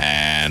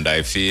 and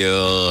I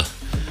feel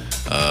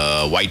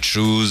white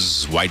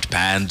shoes, white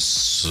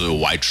pants,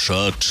 white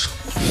shirt,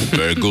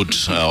 very good,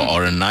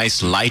 or a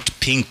nice light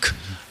pink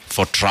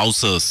for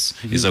trousers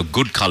is a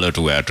good color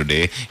to wear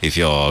today if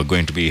you're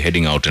going to be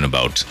heading out and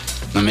about.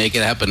 Make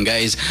it happen,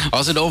 guys.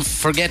 Also, don't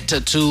forget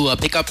to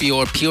pick up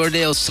your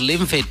Puredale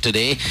Slim Fit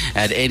today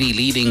at any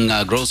leading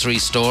grocery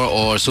store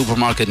or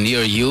supermarket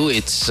near you.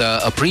 It's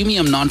a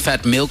premium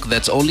non-fat milk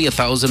that's only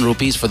 1,000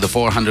 rupees for the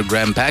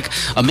 400-gram pack.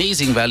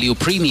 Amazing value,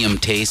 premium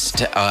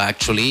taste.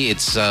 Actually,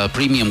 it's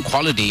premium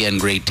quality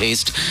and great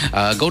taste.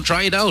 Go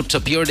try it out.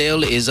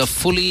 Puredale is a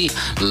fully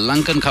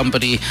Lankan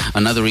company.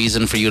 Another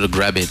reason for you to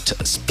grab it.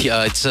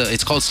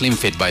 It's called Slim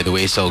Fit, by the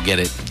way, so get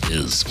it.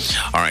 Yes.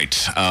 All right.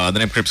 The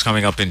nip crib's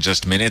coming up in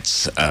just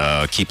minutes.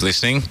 Keep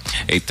listening.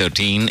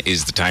 8:13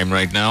 is the time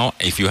right now.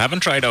 If you haven't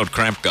tried out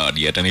Cramp Guard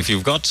yet, and if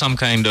you've got some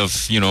kind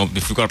of,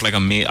 if you've got like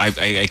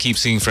I keep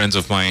seeing friends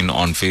of mine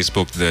on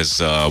Facebook. There's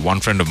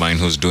one friend of mine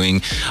who's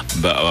doing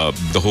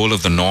the whole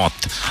of the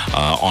north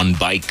on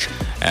bike,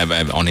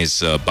 on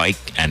his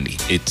bike, and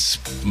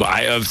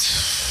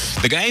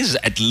the guy's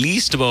at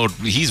least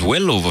he's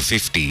well over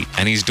 50,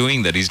 and he's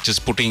doing that. He's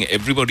just putting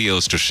everybody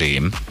else to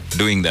shame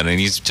doing that, and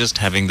he's just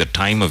having the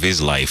time of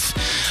his life.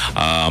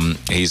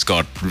 He's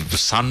got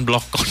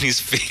sunblock on his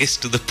face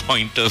to the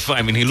point of,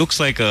 he looks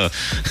like a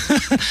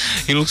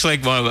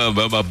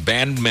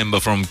band member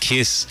from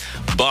Kiss,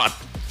 but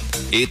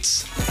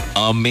it's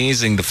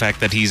amazing. The fact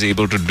that he's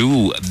able to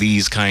do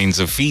these kinds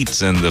of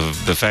feats and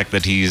the fact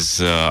that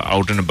he's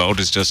out and about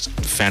is just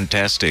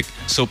fantastic.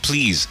 So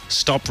please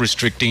stop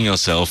restricting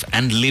yourself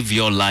and live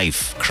your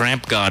life.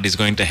 Cramp Guard is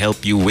going to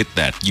help you with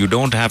that. You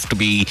don't have to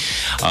be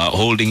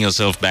holding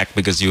yourself back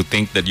because you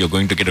think that you're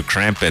going to get a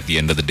cramp at the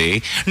end of the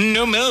day.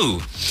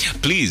 No.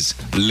 Please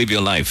live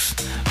your life.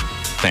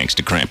 Thanks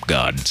to Cramp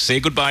Guard. Say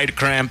goodbye to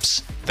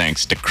cramps.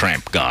 Thanks to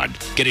Cramp Guard.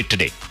 Get it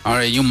today. All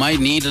right, you might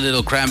need a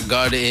little Cramp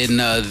Guard in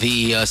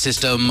the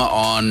system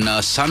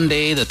on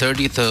Sunday, the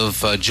 30th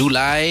of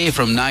July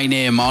from 9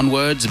 a.m.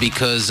 onwards,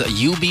 because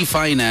UB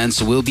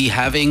Finance will be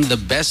having the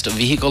best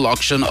vehicle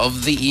auction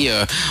of the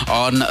year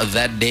on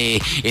that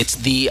day. It's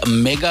the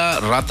Mega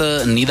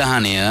Rata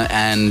Nidahane,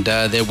 and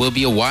there will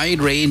be a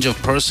wide range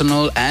of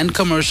personal and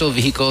commercial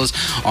vehicles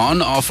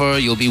on offer.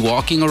 You'll be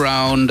walking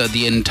around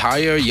the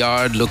entire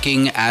yard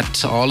looking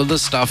at all of the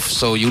stuff,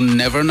 so you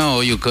never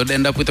know. You could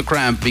end up with a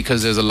cramp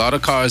because there's a lot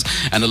of cars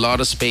and a lot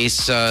of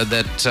space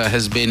that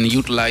has been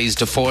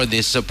utilized for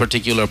this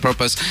particular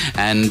purpose.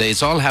 And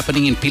it's all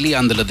happening in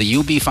Piliandala, the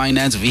UB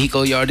Finance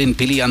Vehicle Yard in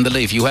Piliandala.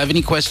 If you have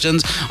any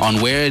questions on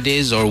where it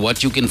is or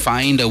what you can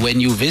find when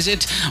you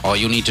visit, all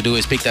you need to do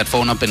is pick that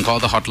phone up and call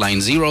the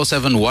hotline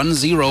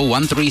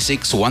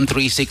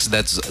 0710-136-136.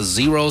 That's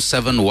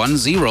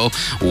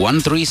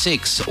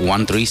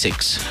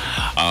 0710-136-136.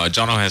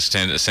 Jono has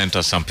sent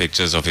us some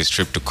pictures of his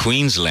trip to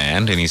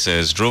Queensland, and he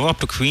says, drove up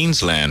to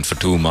Queensland for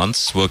 2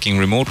 months working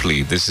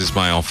remotely. This is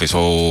my office.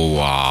 Oh,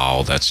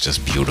 wow. That's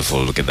just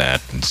beautiful. Look at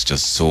that. It's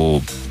just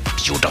so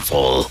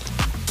beautiful.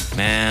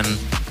 Man,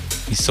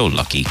 he's so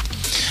lucky.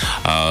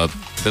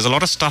 There's a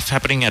lot of stuff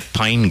happening at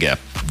Pine Gap,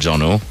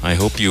 Jono. I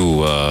hope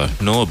you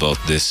know about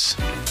this.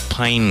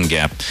 Pine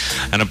Gap.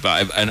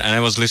 And I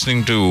was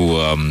listening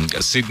to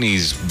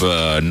Sydney's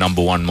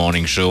number one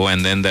morning show,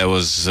 and then there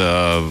was,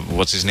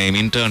 what's his name,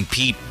 intern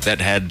Pete,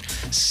 that had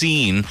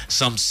seen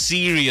some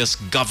serious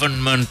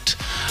government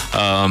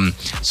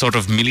sort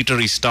of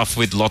military stuff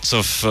with lots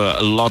of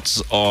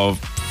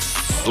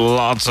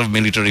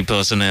military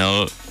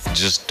personnel.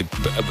 Just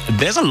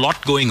there's a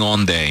lot going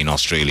on there in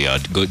Australia,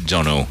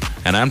 Jono,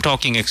 and I'm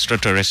talking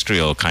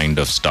extraterrestrial kind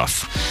of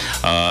stuff.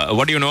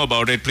 What do you know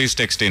about it? Please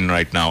text in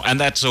right now, and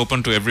that's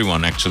open to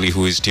everyone actually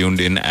who is tuned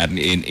in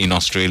in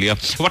Australia.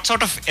 What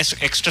sort of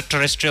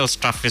extraterrestrial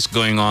stuff is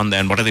going on there,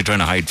 and what are they trying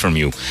to hide from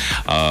you?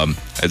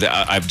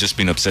 I've just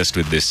been obsessed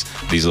with these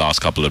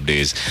last couple of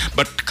days.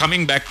 But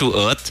coming back to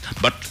Earth,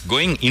 but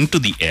going into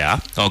the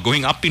air, or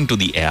going up into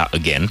the air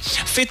again,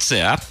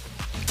 Fitzair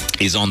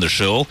is on the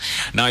show.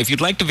 Now, if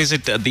you'd like to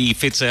visit the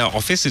Fitzair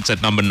office, it's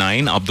at number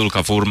 9, Abdul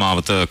Kafoor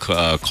Mawata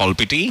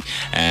Kolpiti,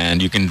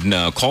 and you can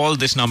call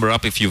this number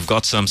up if you've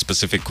got some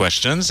specific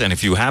questions, and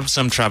if you have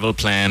some travel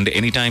planned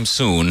anytime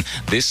soon,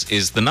 this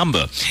is the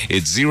number.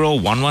 It's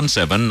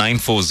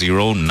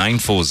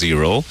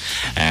 0117-940-940,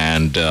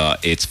 and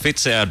it's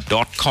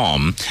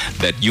fitzair.com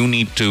that you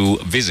need to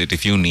visit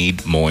if you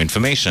need more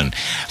information.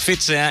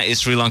 Fitzair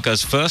is Sri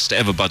Lanka's first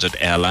ever budget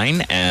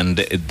airline, and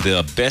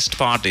the best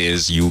part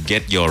is you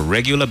get your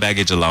regular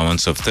baggage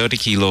allowance of 30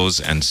 kilos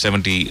and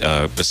 70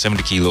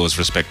 kilos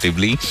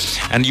respectively,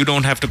 and you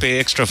don't have to pay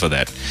extra for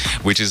that,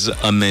 which is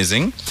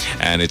amazing.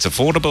 And it's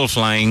affordable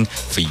flying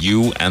for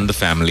you and the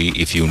family.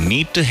 If you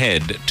need to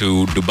head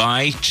to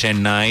Dubai,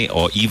 Chennai,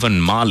 or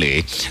even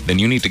Male, then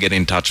you need to get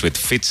in touch with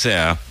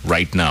Fitzair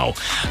right now.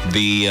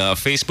 The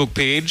Facebook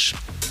page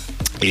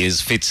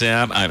is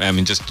Fitzair. I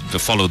mean, just to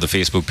follow the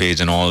Facebook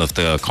page, and all of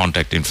the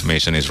contact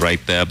information is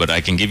right there, but I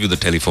can give you the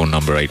telephone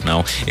number right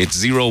now. It's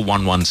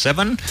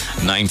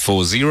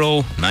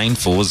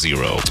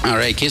 0117-940-940. All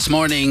right, Kiss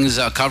Mornings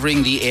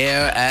covering the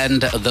air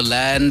and the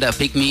land.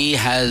 Pick Me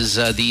has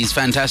these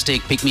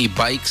fantastic Pick Me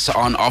bikes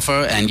on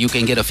offer, and you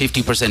can get a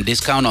 50%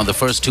 discount on the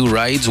first 2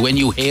 rides when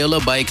you hail a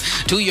bike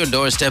to your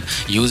doorstep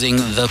using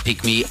the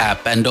Pick Me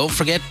app. And don't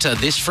forget,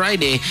 this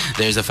Friday,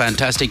 there's a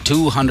fantastic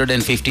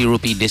 250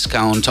 rupee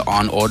discount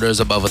on orders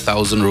above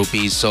 1,000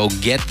 rupees. So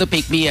get the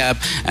Pick Me app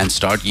and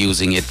start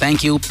using it.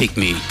 Thank you, Pick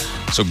Me.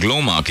 So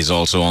Glowmark is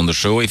also on the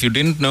show. If you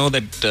didn't know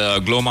that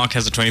Glowmark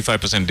has a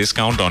 25%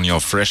 discount on your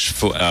fresh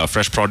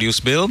produce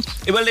bill,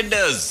 well, it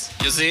does,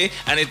 you see,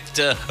 and it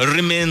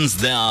remains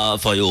there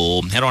for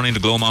you. Head on into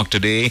Glowmark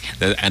today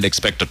and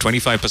expect a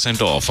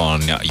 25% off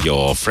on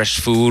your fresh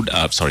food,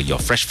 your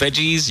fresh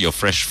veggies, your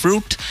fresh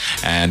fruit,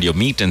 and your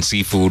meat and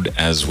seafood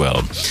as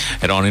well.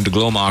 Head on into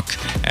Glowmark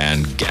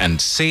and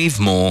save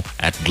more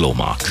at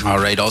Glowmark. All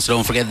right. Also,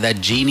 don't forget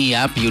that Genie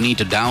app. You need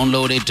to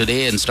download it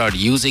today and start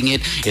using it.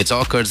 It's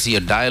all courtesy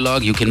of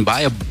Dialogue. You can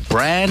buy a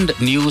brand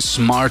new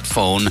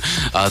smartphone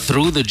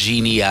through the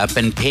Genie app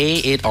and pay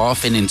it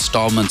off in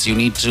installments. You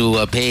need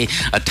to pay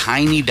a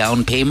tiny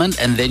down payment,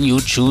 and then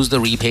you choose the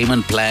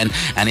repayment plan,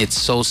 and it's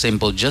so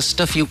simple. Just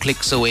a few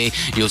clicks away,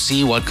 you'll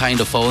see what kind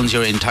of phones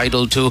you're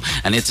entitled to,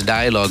 and it's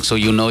Dialogue, so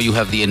you know you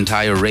have the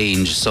entire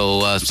range.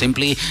 So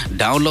simply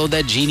download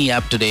that Genie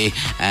app today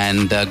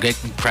and get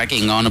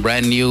cracking on a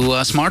brand new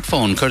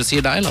smartphone courtesy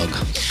of Dialogue.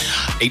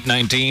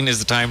 8:19 is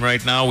the time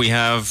right now. We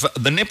have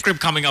the Nip Crib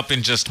coming up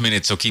in just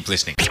minutes, so keep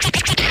listening.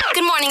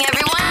 Good morning,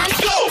 everyone.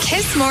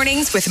 Kiss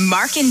Mornings with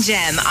Mark and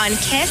Jem on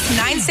Kiss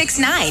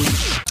 969.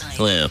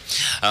 Well,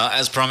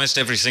 as promised,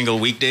 every single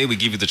weekday we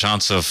give you the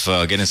chance of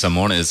getting some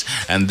mornings,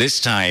 and this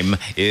time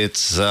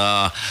it's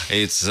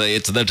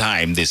the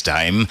time. This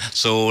time,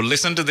 so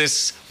listen to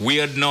this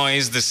weird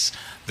noise,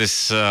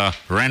 this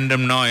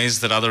random noise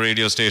that other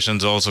radio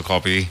stations also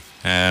copy,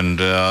 and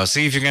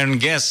see if you can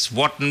guess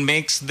what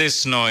makes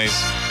this noise.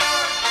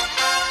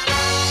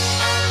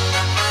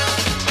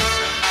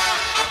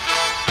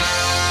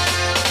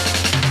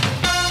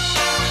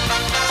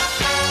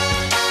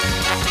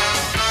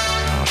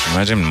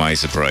 Imagine my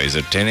surprise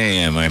at 10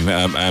 a.m.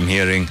 I'm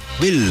hearing,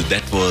 Will,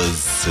 that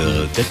was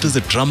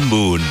a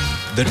trombone.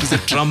 That was a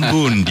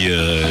trombone,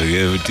 dear,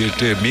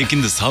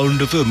 making the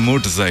sound of a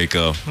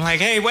motorcycle. I'm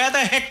like, hey, where the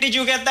heck did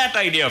you get that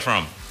idea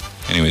from?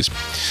 Anyways,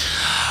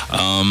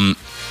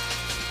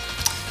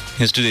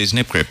 here's today's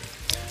Nip Grip.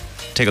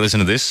 Take a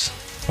listen to this.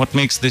 What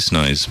makes this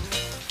noise?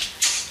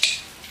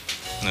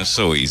 It's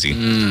so easy.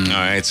 All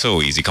right, so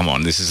easy. Come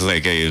on, this is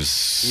like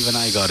even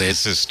I got it.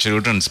 This is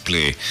children's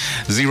play.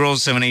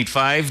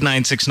 0785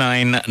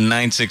 969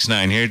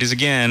 969. Here it is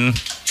again.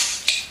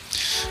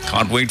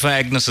 Can't wait for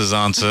Agnes's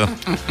answer.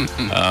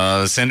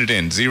 Send it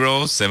in.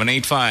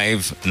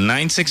 0785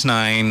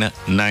 969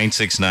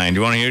 969. Do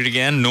you want to hear it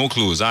again? No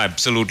clues.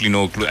 Absolutely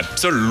no clue.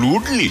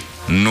 Absolutely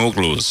no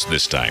clues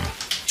this time.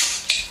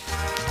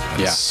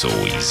 That's so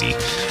easy.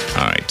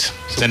 All right.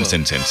 Send. You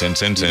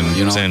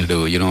know what to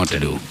do. You know what to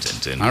do.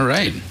 All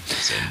right.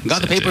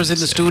 Got the papers in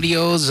the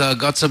studios.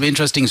 Got some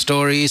interesting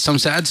stories. Some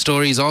sad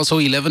stories. Also,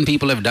 11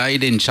 people have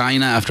died in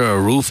China after a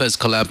roof has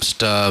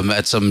collapsed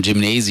at some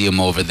gymnasium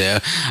over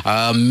there.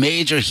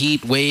 Major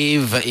heat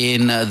wave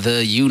in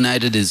the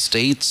United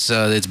States.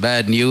 It's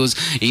bad news.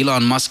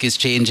 Elon Musk is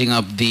changing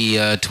up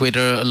the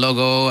Twitter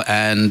logo,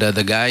 and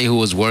the guy who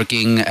was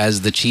working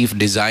as the chief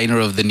designer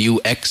of the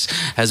new X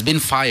has been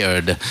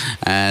fired.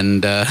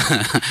 And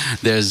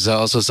there's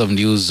also some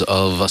news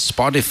of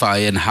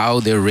Spotify and how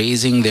they're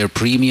raising their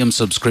premium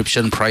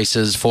subscription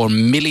prices for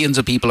millions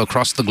of people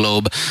across the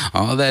globe.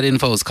 All that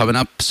info is coming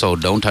up, so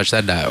don't touch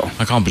that dial.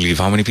 I can't believe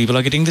how many people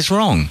are getting this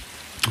wrong.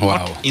 Wow.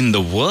 What in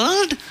the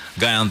world?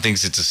 Gayan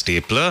thinks it's a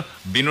stapler.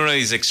 Binura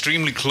is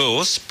extremely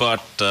close,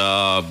 but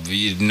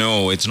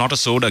no, it's not a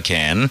soda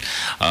can.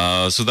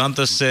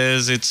 Sudanta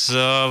says it's...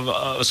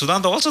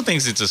 Sudanta also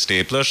thinks it's a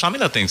stapler.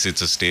 Shamila thinks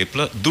it's a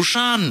stapler.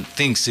 Dushan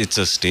thinks it's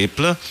a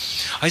stapler.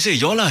 I say,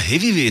 y'all are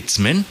heavyweights,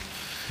 man.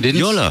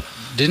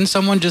 Didn't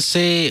someone just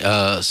say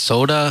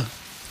soda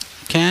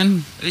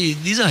can?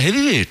 These are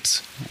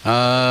heavyweights.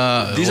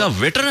 These are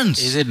veterans.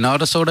 Is it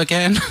not a soda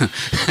can?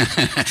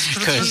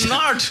 It's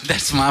not.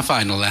 That's my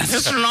final answer.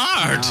 It's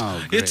not.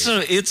 Oh, it's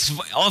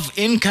of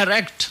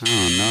incorrect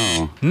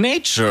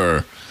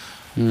nature.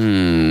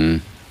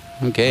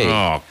 Okay.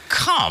 Oh,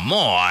 come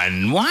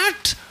on.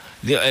 What?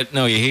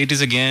 No, you hate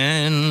this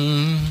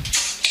again.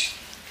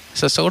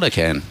 It's a soda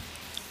can.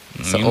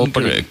 It's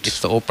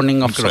the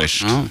opening of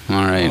Incorrect. Oh,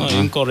 all right.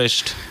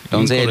 Incorrect.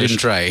 Don't say I didn't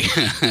try.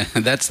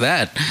 That's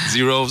that.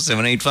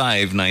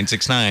 0785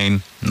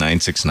 969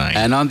 969.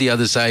 And on the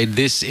other side,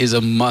 this is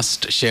a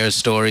must-share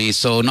story.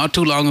 So not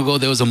too long ago,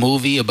 there was a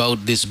movie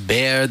about this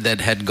bear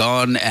that had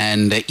gone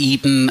and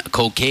eaten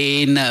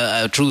cocaine.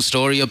 A true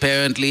story,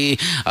 apparently.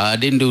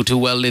 Didn't do too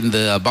well in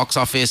the box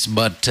office,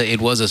 but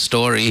it was a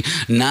story.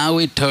 Now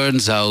it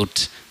turns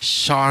out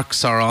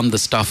sharks are on the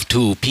stuff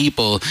too.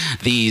 People,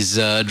 these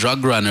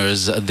drug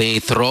runners, they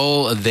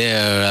throw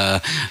their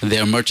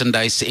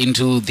merchandise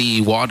into the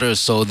water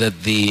so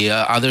that the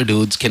other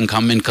dudes can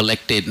come and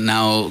collect it.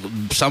 Now,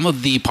 some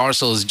of the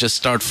parcels just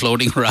start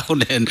floating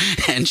around,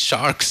 and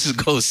sharks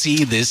go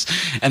see this,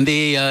 and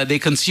they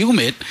consume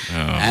it.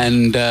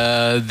 And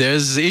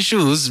there's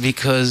issues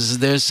because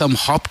there's some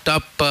hopped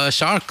up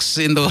sharks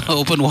in the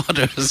open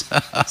waters.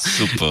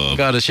 Superb.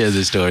 Gotta share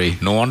this story.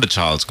 No wonder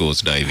Charles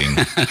goes diving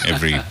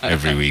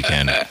every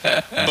weekend.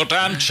 But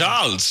I'm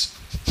Charles.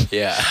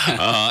 Yeah.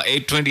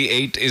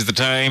 8:28 is the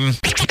time.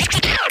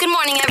 Good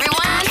morning, everyone.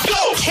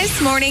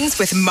 Kiss Mornings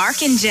with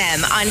Mark and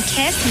Jem on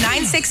Kiss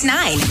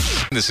 969.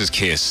 This is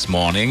Kiss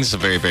Mornings. A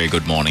very, very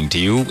good morning to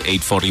you.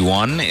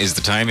 8:41 is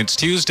the time. It's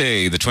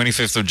Tuesday, the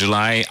 25th of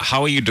July.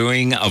 How are you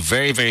doing? A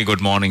very, very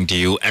good morning to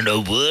you. And a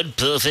word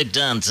perfect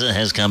answer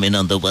has come in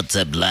on the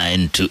WhatsApp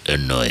line to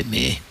annoy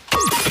me.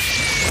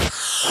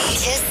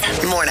 Kiss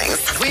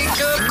Mornings.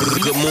 Wake up.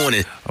 Good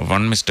morning.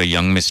 One Mr.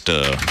 Young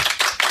Mr.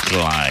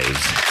 Clive.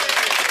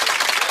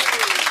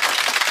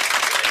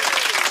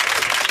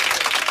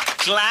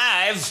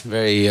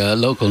 Very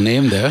local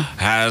name there.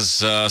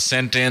 Has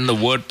sent in the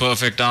word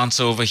perfect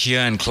answer over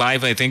here. And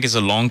Clive, I think, is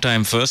a long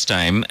time first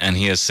time. And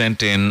he has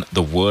sent in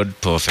the word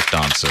perfect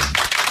answer.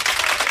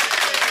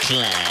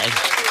 Clive.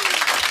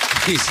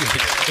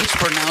 It's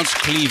pronounced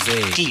Cleave.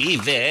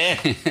 Cleave.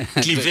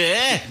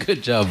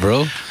 Good job,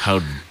 bro.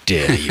 How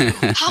dare you?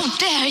 How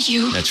dare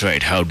you? That's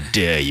right. How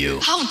dare you?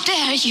 How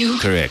dare you?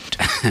 Correct.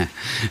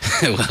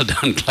 Well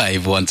done,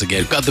 Clive, once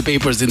again. Got the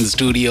papers in the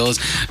studios.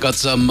 Got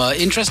some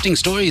interesting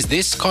stories.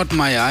 This caught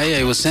my eye.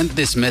 I was sent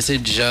this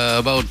message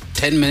about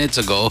 10 minutes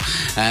ago,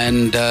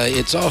 and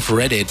it's off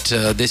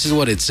Reddit. This is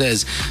what it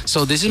says.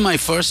 So this is my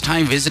first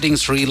time visiting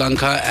Sri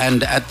Lanka,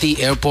 and at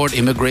the airport,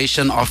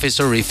 immigration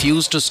officer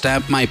refused to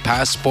stamp my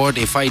passport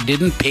if I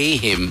didn't pay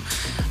him.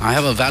 I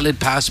have a valid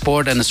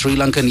passport and a Sri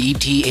Lankan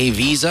ETA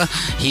visa.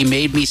 He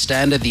made me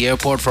stand at the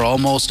airport for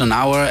almost an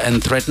hour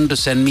and threatened to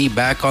send me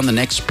back on the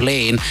next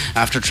plane.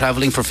 After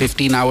traveling for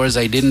 15 hours,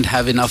 I didn't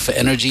have enough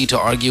energy to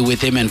argue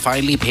with him and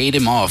finally paid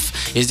him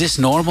off. Is this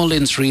normal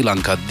in Sri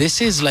Lanka? This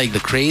is like the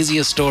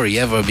craziest story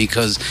ever,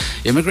 because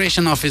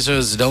immigration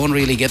officers don't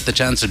really get the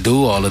chance to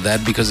do all of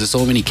that because there's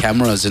so many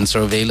cameras and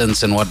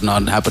surveillance and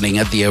whatnot happening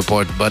at the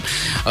airport. But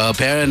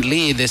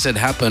apparently this had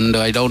happened.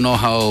 I don't know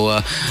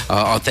how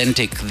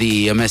authentic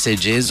the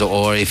message is,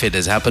 or if it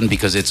has happened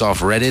because it's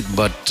off Reddit.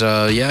 But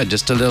yeah,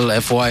 just a little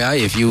FYI,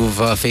 if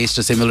you've faced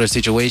a similar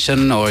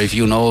situation, or if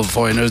you know of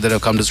foreigners that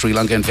have come to Sri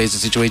Lanka and faced a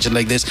situation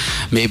like this,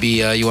 maybe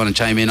you want to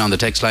chime in on the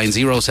text line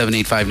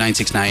 0785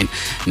 969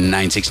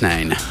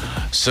 969.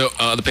 So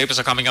the papers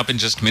are coming up in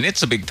just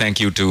minutes. A big thank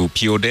you to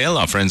Puredale,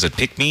 our friends at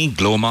PicMe,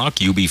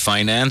 Glowmark, UB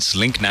Finance,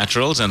 Link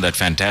Naturals, and that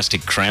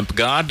fantastic Cramp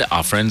Guard,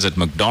 our friends at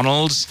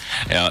McDonald's,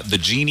 the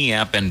Genie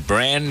app, and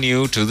brand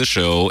new to the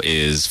show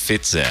is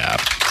Fitz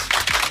app.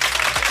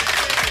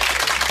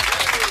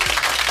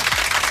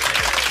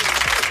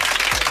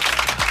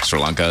 Sri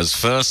Lanka's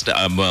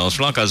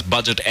Sri Lanka's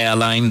budget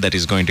airline that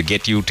is going to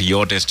get you to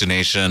your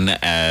destination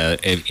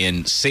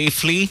in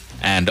safely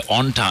and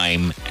on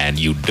time, and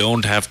you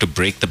don't have to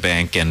break the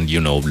bank and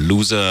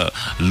lose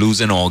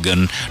an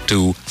organ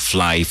to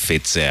fly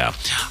Fitz Air.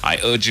 I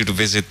urge you to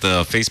visit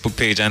the Facebook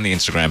page and the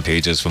Instagram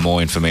pages for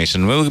more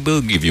information.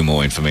 We'll give you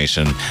more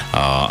information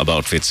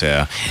about Fitz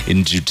Air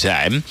in due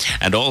time,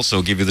 and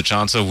also give you the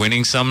chance of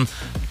winning some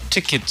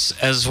tickets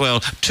as well.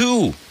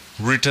 2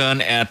 return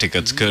air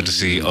tickets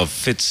courtesy of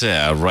Fitz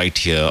Air right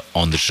here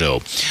on the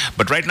show.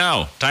 But right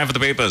now, time for the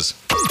papers.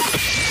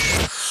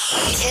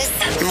 Kiss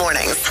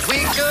Mornings.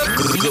 Wake up.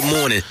 Good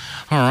morning.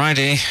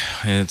 Alrighty,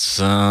 it's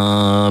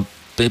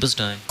papers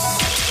time.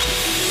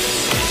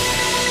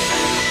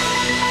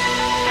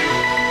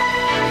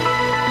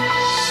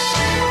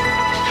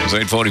 It's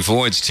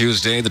 8:44. It's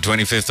Tuesday, the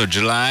 25th of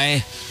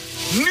July.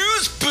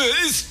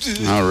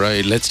 All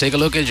right, let's take a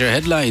look at your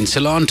headlines.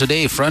 Ceylon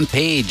today, front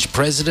page.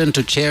 President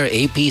to chair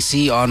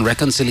APC on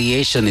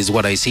reconciliation is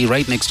what I see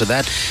right next to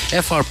that.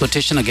 FR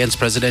petition against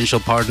presidential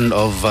pardon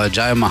of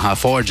Jayamaha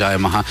for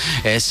Jayamaha.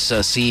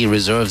 SC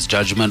reserves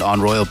judgment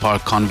on Royal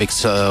Park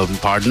convicts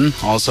pardon.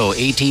 Also,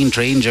 18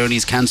 train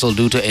journeys cancelled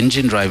due to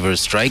engine drivers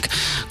strike.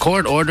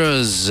 Court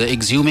orders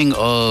exhuming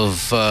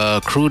of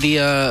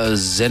Crudia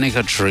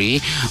Zeneca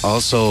tree.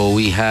 Also,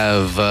 we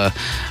have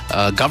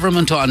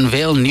government to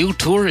unveil new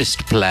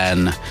tourist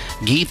plan.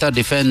 Geeta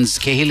defends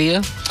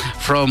Kehilia.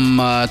 From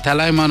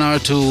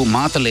Talaimanar to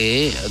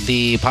Matale,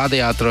 the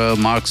Padayatra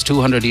marks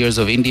 200 years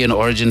of Indian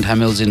origin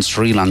Tamils in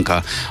Sri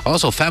Lanka.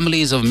 Also,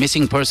 families of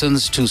missing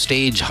persons to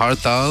stage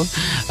Hartal.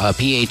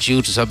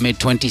 PHU to submit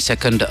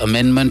 22nd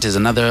Amendment is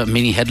another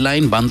mini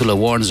headline. Bandula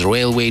warns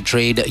railway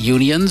trade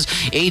unions.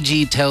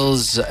 AG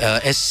tells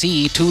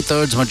SC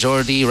 2/3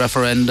 majority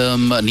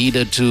referendum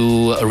needed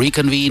to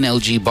reconvene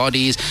LG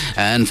bodies.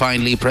 And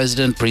finally,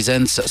 President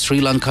presents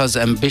Sri Lanka's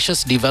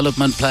ambitious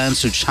development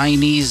plans to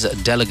Chinese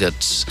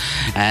delegates.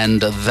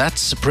 And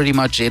that's pretty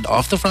much it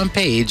off the front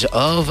page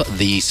of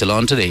the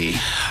Ceylon today.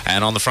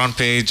 And on the front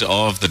page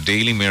of the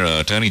Daily Mirror,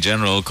 Attorney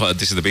General,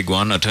 this is the big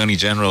one, Attorney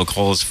General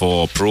calls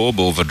for probe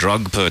over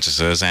drug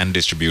purchases and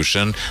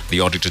distribution.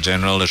 The Auditor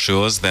General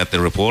assures that the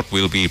report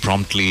will be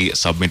promptly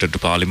submitted to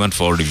Parliament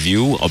for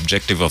review.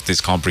 Objective of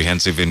this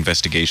comprehensive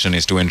investigation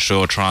is to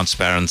ensure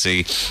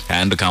transparency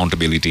and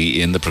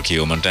accountability in the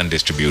procurement and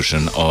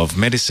distribution of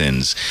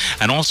medicines.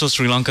 And also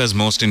Sri Lanka's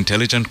most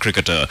intelligent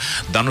cricketer,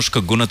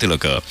 Danushka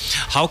Gunatilaka.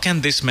 How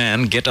can this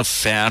man get a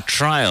fair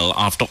trial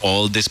after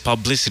all this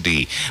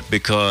publicity?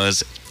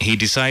 Because he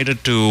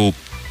decided to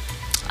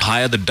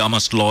hire the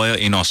dumbest lawyer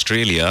in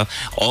Australia.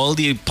 All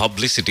the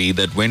publicity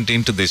that went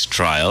into this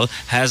trial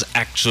has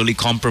actually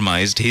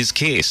compromised his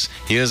case.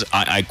 Here's,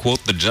 I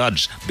quote the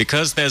judge,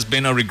 because there's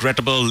been a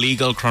regrettable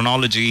legal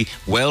chronology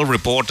well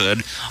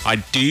reported, I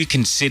do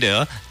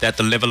consider that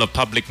the level of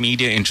public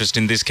media interest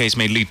in this case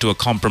may lead to a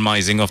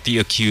compromising of the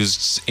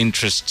accused's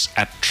interests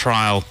at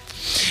trial.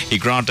 He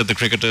granted the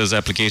cricketer's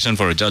application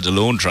for a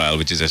judge-alone trial,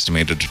 which is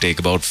estimated to take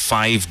about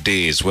 5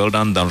 days. Well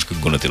done, Dhanushka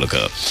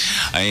Gunatilaka.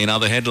 In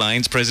other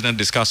headlines, President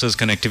discusses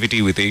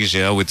connectivity with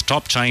Asia with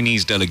top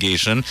Chinese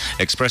delegation,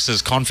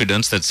 expresses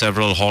confidence that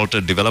several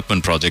halted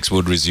development projects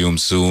would resume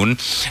soon,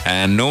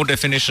 and no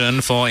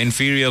definition for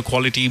inferior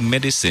quality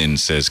medicine,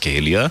 says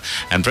Kehelia.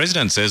 And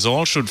President says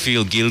all should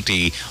feel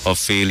guilty of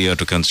failure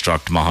to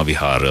construct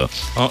Mahavihara.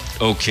 Oh,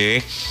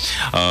 okay.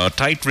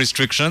 Tight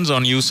restrictions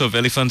on use of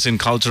elephants in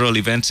cultural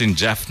events in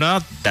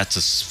Jaffna. That's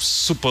a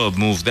superb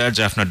move there.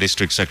 Jaffna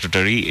District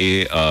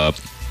Secretary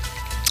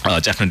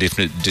Jaffna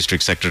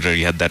District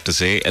Secretary had that to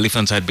say.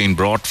 Elephants had been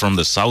brought from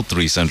the south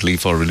recently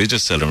for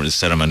religious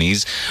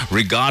ceremonies,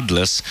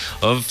 regardless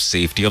of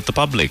safety of the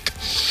public.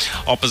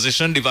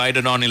 Opposition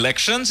divided on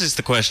elections is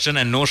the question,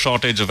 and no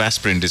shortage of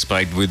aspirin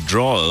despite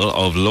withdrawal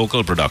of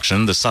local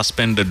production. The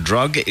suspended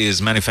drug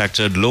is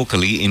manufactured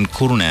locally in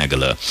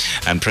Kurunagala.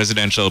 And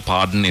presidential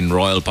pardon in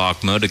Royal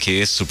Park murder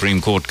case.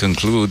 Supreme Court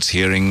concludes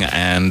hearing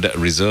and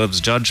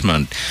reserves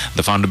judgment.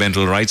 The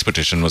fundamental rights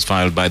petition was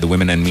filed by the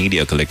Women and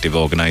Media Collective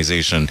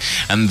Organization.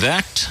 And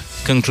that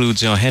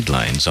concludes your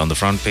headlines on the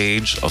front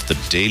page of the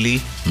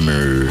Daily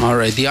Mirror. All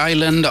right, the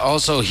island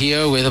also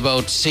here with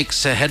about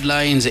 6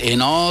 headlines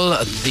in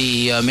all.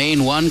 The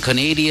main one,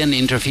 Canadian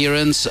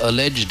interference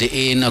alleged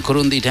in a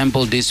Kurundi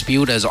temple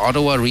dispute as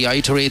Ottawa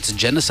reiterates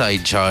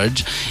genocide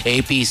charge.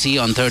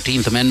 APC on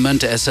 13th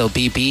Amendment.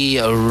 SLPP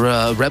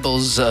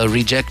rebels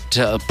reject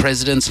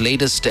president's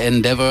latest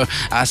endeavor.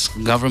 Ask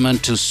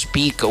government to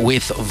speak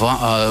with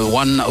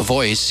one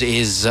voice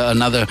is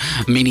another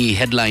mini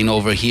headline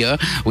over here.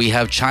 We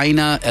have China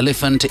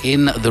elephant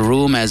in the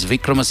room as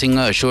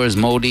Vikramasinghe assures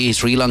Modi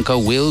Sri Lanka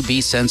will be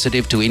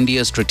sensitive to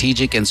India's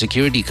strategic and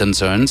security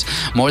concerns.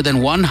 More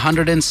than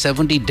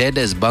 170 dead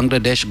as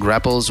Bangladesh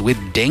grapples with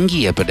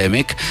dengue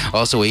epidemic.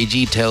 Also,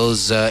 AG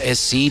tells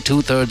SC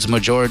 2/3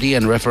 majority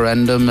and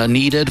referendum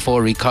needed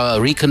for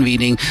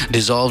reconvening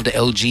dissolved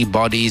LG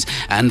bodies.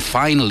 And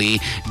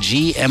finally,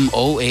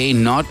 GMOA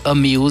not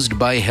amused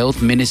by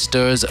health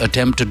minister's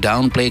attempt to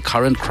downplay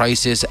current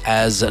crisis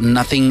as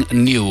nothing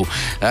new.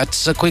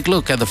 That's a quick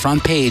look at the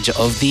front page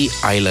of the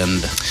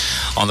island.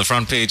 On the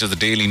front page of the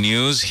Daily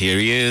News, here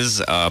he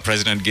is.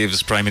 President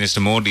gives Prime Minister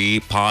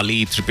Modi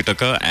Pali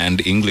Tripitaka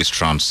and English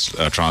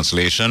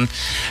translation.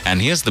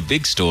 And here's the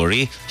big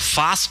story.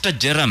 Faster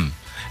Jerem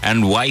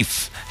and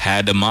wife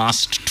had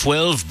amassed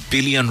 12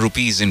 billion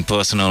rupees in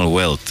personal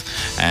wealth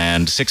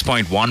and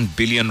 6.1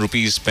 billion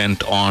rupees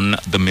spent on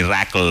the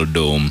Miracle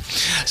Dome.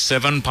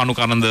 7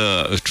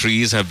 Panukaranda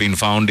trees have been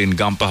found in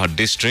Gampaha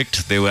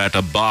district. They were at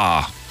a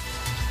bar.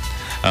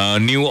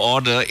 New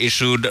order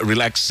issued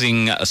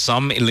relaxing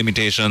some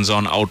limitations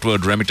on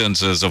outward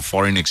remittances of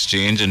foreign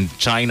exchange, and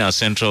China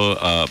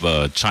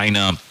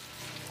China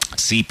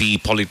CP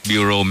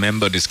Politburo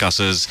member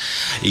discusses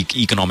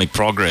economic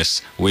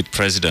progress with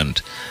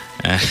president.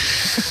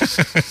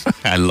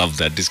 I love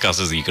that.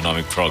 Discusses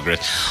economic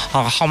progress.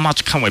 How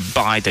much can we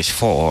buy this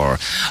for?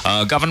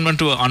 Government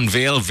to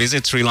unveil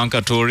Visit Sri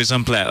Lanka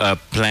tourism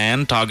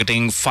plan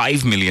targeting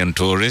 5 million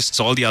tourists.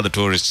 All the other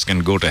tourists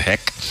can go to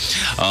heck.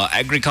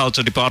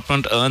 Agriculture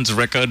Department earns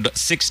record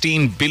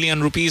 16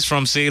 billion rupees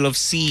from sale of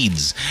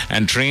seeds.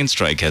 And train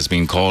strike has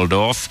been called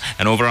off.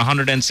 And over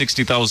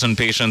 160,000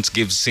 patients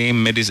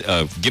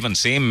given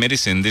same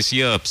medicine this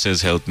year,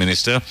 says Health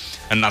Minister.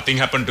 And nothing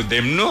happened to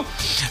them, no?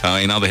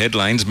 In other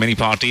headlines, many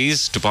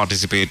parties to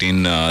participate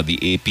in the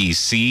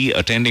APC,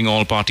 attending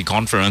all-party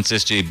conference,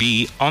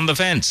 SJB on the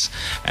fence.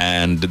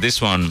 And this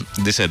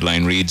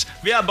headline reads,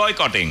 we are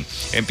boycotting.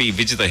 MP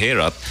Vijitha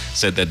Herath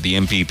said that the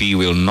MPP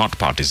will not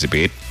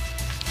participate.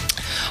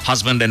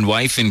 Husband and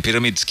wife in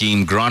pyramid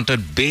scheme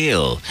granted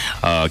bail.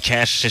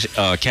 Cache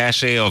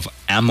of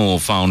ammo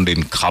found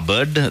in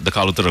cupboard. The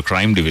Kalutara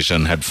Crime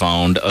Division had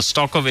found a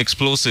stock of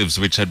explosives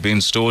which had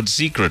been stored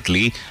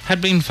secretly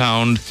had been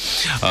found.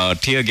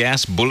 Tear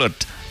gas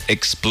bullet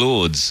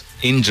explodes,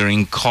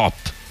 injuring cop.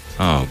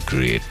 Oh,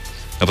 great.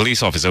 A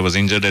police officer was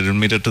injured and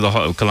admitted to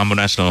the Colombo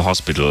National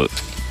Hospital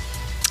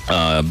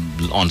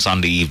on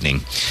Sunday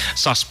evening.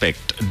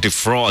 Suspect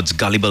defrauds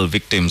gullible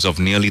victims of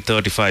nearly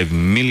 35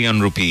 million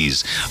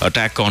rupees.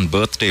 Attack on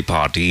birthday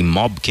party.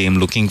 Mob came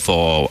looking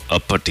for a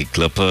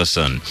particular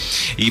person.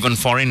 Even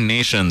foreign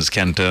nations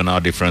can turn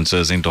our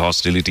differences into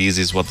hostilities,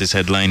 is what this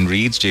headline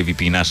reads.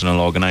 JVP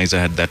national organizer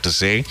had that to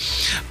say.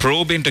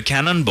 Probe into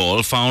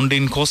cannonball found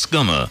in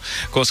Kosgama.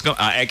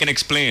 I can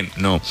explain.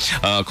 No.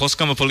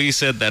 Kosgama police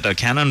said that a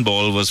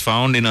cannonball was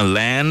found in a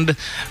land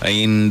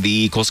in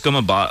the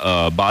Kosgama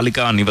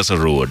Balika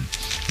Nivasa Road.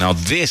 Now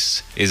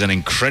this is an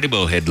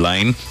incredible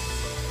headline.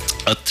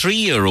 A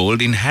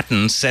 3-year-old in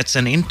Hatton sets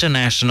an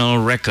international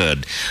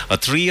record. A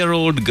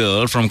 3-year-old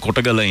girl from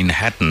Kotagala in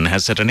Hatton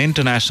has set an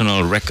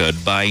international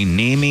record by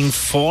naming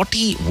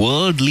 40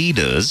 world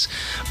leaders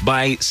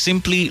by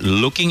simply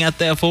looking at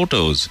their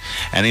photos.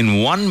 And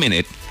in 1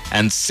 minute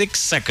and 6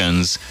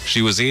 seconds,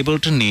 she was able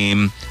to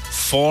name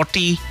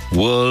 40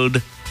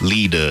 world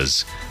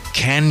leaders.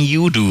 Can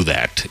you do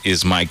that,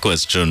 is my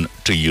question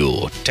to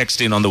you.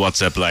 Text in on the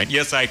WhatsApp line.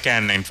 Yes, I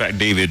can. In fact,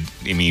 David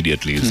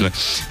immediately.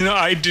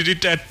 I did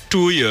it at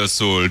 2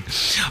 years old.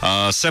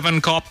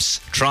 7 cops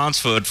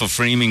transferred for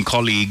framing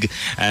colleague,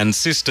 and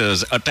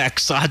sisters attack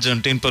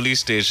sergeant in police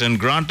station,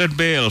 granted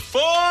bail.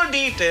 Full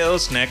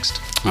details next.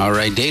 All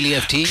right, Daily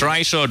FT.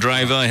 Trishaw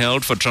driver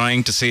held for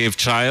trying to save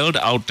child.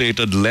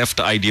 Outdated left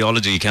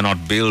ideology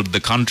cannot build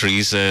the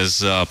country,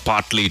 says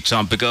partly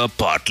Champika,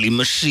 partly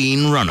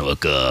machine run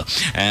worker.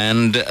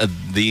 And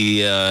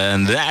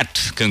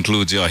that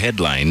concludes your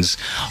headlines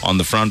on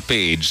the front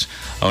page.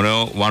 Oh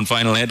no, one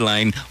final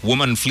headline.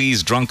 Woman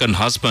flees drunken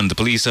husband. The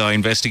police are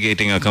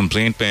investigating a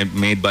complaint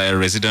made by a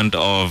resident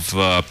of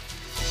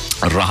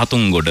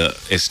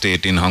Rahatungoda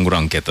estate in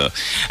Hanguranketa.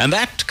 And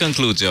that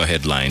concludes your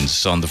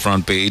headlines on the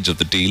front page of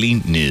the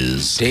Daily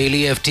News.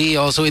 Daily FT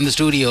also in the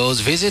studios.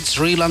 Visit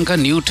Sri Lanka,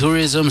 new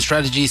tourism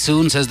strategy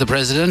soon, says the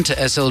president.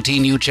 SLT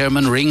new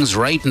chairman rings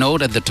right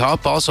note at the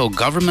top. Also,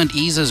 government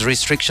eases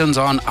restrictions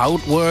on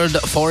outward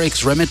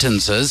forex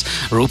remittances.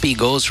 Rupee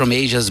goes from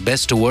Asia's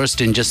best to worst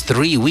in just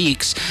 3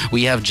 weeks.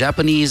 We have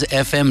Japanese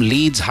FM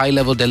leads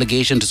high-level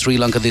delegation to Sri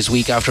Lanka this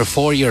week after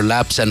 4-year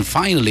lapse. And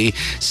finally,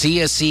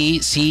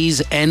 CSE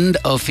sees end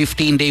of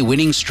 15-day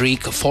winning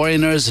streak.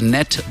 Foreigners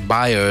net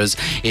buyers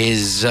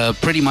is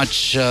pretty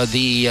much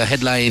the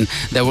headline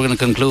that we're going to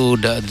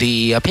conclude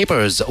the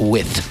papers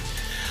with.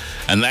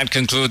 And that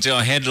concludes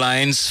your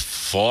headlines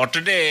for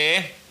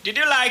today. Did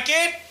you like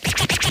it?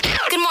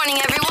 Good morning,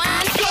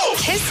 everyone.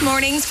 Kiss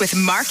Mornings with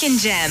Mark and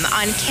Jem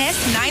on Kiss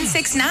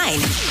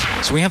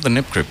 96.9. So we have the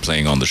Nip Crip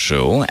playing on the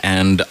show,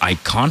 and I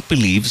can't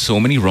believe so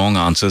many wrong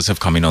answers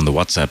have come in on the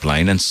WhatsApp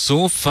line. And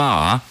so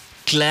far,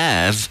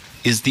 Clav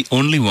is the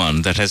only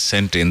one that has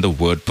sent in the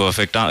word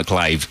perfect.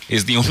 Clive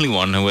is the only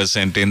one who has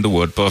sent in the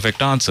word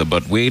perfect answer.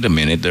 But wait a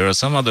minute, there are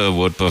some other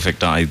word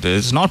perfect.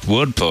 It's not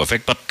word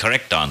perfect, but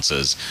correct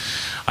answers.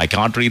 I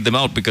can't read them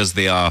out because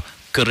they are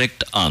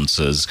correct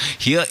answers.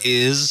 Here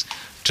is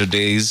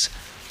today's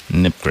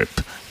Nip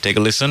Crip. Take a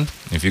listen.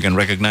 If you can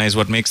recognize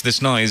what makes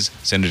this noise,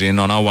 send it in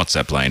on our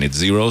WhatsApp line. It's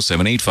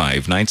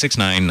 0785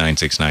 969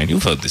 969.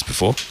 You've heard this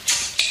before.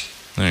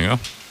 There you go.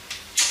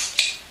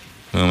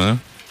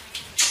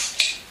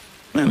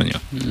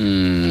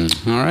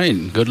 All right.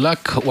 Good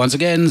luck. Once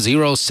again,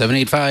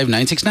 0785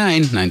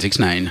 969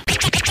 969.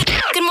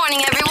 Good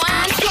morning,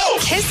 everyone.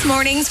 Kiss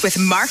Mornings with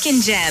Mark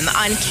and Jem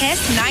on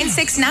Kiss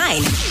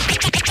 96.9.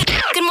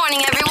 Good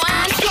morning, everyone.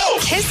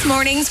 Kiss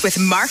Mornings with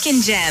Mark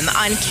and Jem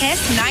on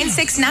Kiss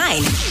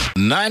 96.9.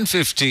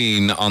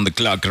 9:15 on the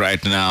clock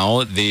right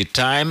now. The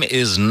time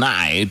is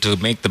nigh to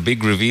make the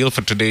big reveal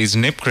for today's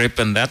Nip Crip,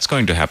 and that's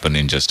going to happen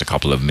in just a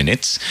couple of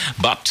minutes.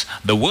 But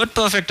the word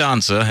perfect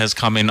answer has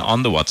come in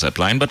on the WhatsApp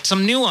line, but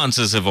some new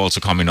answers have also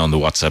come in on the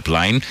WhatsApp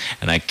line,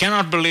 and I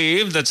cannot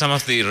believe that some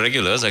of the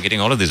regulars are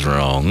getting all of this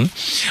wrong.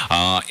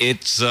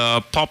 It's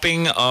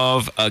popping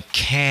of a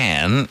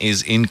can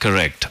is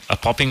incorrect. A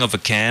popping of a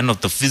can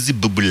of the fizzy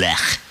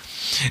bubbulach.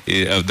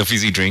 The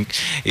fizzy drink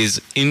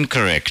is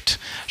incorrect.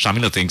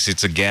 Shamila thinks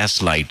it's a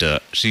gas lighter.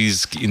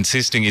 She's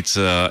insisting it's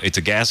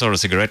a gas or a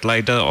cigarette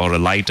lighter or a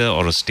lighter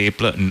or a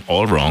stapler.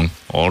 All wrong.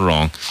 All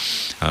right,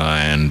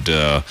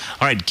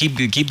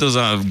 keep those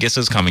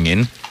guesses coming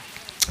in.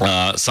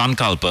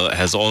 Sankalpa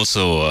has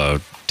also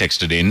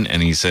texted in,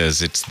 and he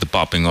says it's the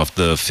popping of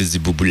the fizzy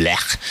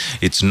bubbulach.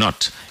 It's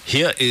not.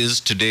 Here is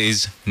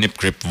today's Nip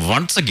Crip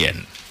once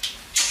again.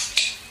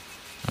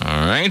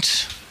 All right,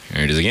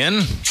 here it is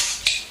again.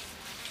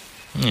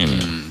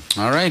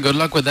 All right, good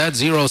luck with that.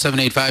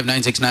 0785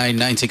 969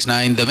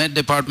 969. The Met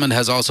Department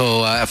has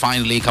also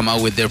finally come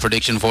out with their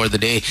prediction for the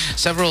day.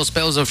 Several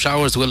spells of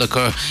showers will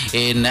occur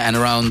in and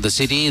around the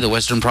city, the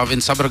Western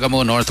Province,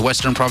 Sabaragamu,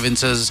 Northwestern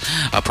province,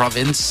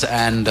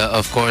 and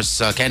of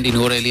course, Kandy,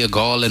 Nurelia,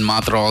 Gaul, and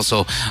Matra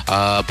also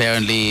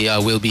apparently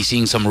will be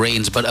seeing some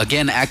rains. But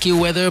again,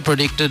 AccuWeather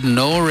predicted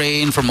no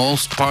rain for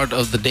most part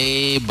of the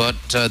day, but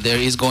there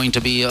is going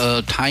to be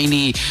a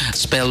tiny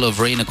spell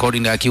of rain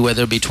according to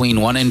AccuWeather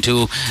between 1 and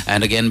 2.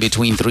 And again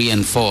between 3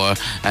 and 4,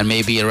 and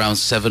maybe around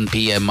 7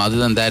 p.m. Other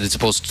than that, it's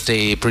supposed to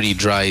stay pretty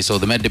dry. So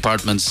the Met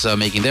Department's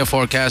making their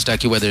forecast.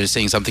 AccuWeather is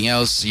saying something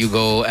else. You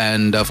go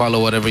and follow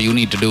whatever you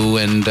need to do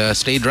and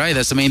stay dry.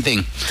 That's the main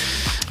thing.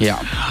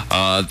 Yeah.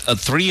 A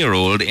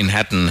 3-year-old in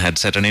Hatton had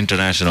set an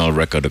international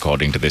record,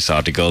 according to this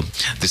article.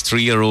 This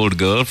 3-year-old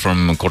girl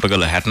from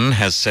Kotagala, Hatton,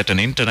 has set an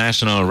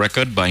international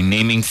record by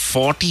naming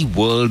 40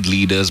 world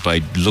leaders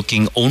by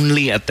looking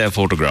only at their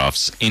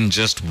photographs in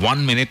just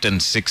 1 minute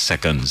and 6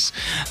 seconds.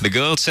 The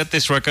girl set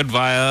this record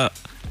via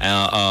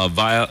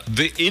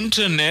the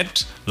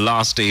internet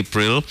last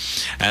April,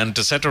 and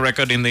to set a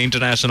record in the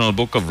International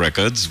Book of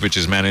Records, which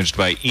is managed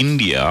by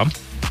India,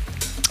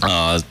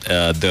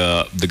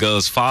 the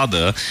girl's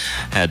father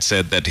had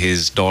said that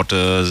his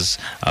daughter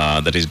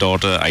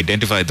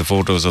identified the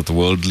photos of the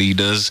world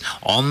leaders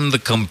on the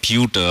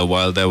computer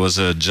while there was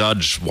a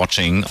judge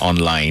watching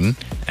online,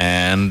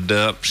 and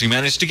she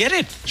managed to get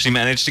it. She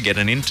managed to get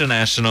an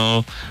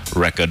international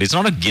record. It's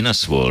not a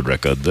Guinness World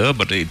Record though,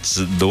 but it's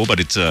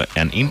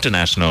an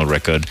international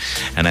record.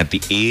 And at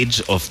the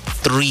age of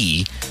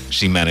 3,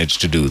 she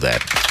managed to do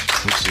that,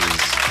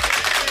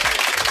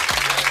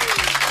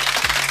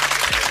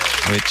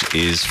 which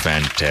is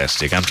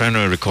fantastic. I'm trying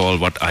to recall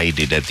what I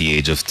did at the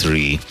age of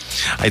 3.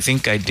 I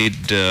think I did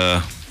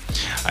the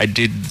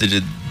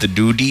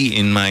doody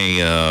in my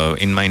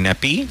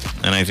nappy,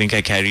 and I think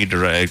I carried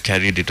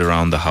it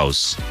around the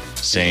house,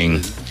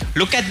 saying,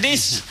 "Look at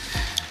this!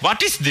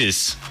 What is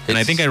this?" And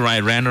I think I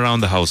ran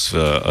around the house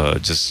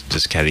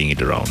just carrying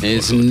it around.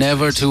 It's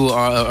never too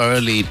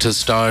early to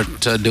start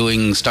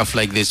doing stuff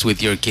like this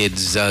with your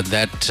kids.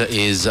 That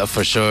is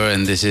for sure.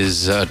 And this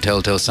is a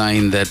telltale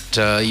sign that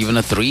even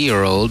a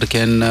 3-year-old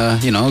can,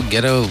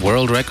 get a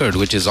world record,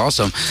 which is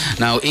awesome.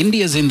 Now,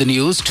 India's in the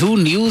news. 2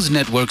 news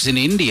networks in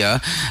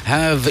India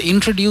have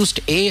introduced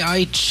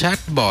AI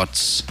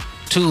chatbots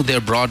to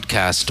their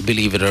broadcast,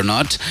 believe it or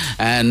not.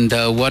 And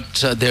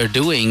what they're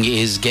doing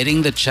is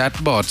getting the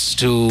chatbots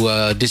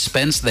to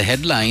dispense the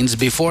headlines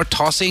before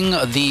tossing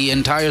the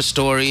entire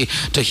story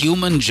to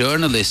human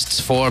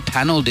journalists for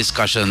panel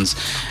discussions.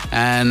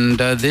 And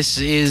this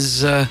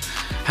is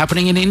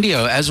happening in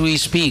India as we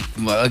speak.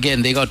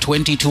 Again, they got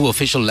 22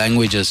 official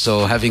languages,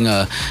 so having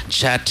a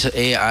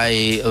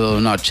AI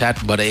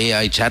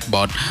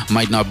chatbot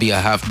might not be a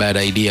half bad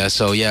idea.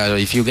 So yeah,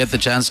 if you get the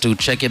chance to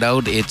check it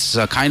out, it's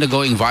kind of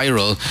going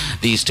viral.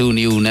 These 2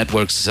 new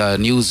networks,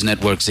 news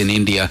networks in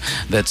India,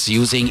 that's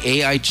using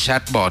AI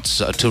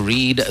chatbots to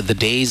read the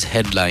day's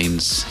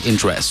headlines.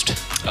 Interest.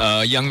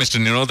 Young Mr.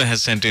 Nirodha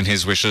has sent in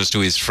his wishes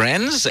to his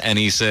friends, and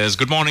he says,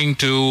 "Good morning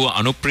to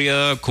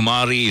Anupriya,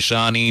 Kumari,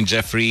 Ishani,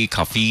 Jeffrey,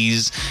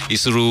 Kafiz,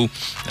 Isuru,"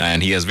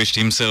 and he has wished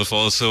himself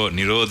also,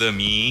 Nirodha,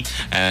 me,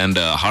 and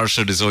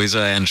Harsha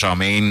D'Souza and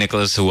Charmaine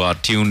Nicholas, who are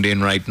tuned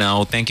in right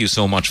now. Thank you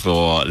so much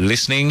for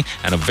listening,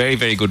 and a very,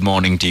 very good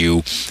morning to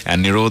you.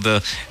 And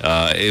Nirodha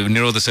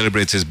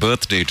celebrates his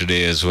birthday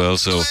today as well,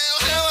 so...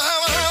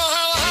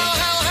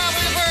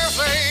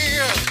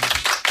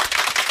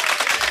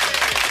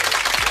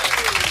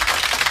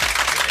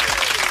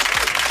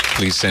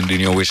 Please send in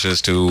your wishes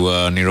to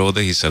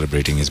Nirodha. He's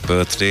celebrating his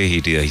birthday.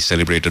 He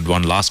celebrated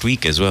one last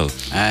week as well.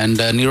 And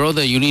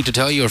Nirodha, you need to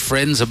tell your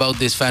friends about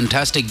this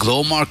fantastic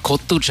Glomar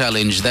Kottu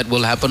challenge that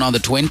will happen on the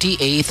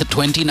 28th,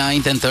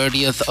 29th and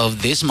 30th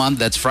of this month.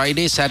 That's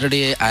Friday,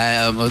 Saturday,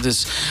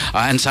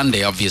 and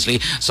Sunday,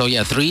 obviously. So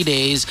yeah, 3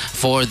 days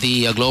for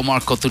the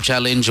Glomar Kottu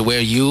challenge,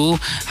 where you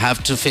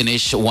have to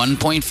finish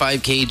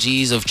 1.5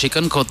 kgs of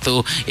chicken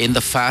kottu in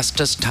the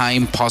fastest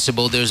time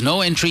possible. There's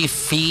no entry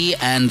fee,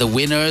 and the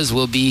winners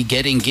will be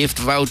getting gift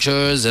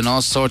vouchers and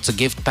all sorts of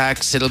gift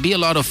packs. It'll be a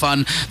lot of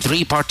fun.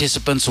 3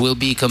 participants will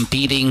be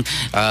competing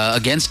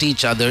against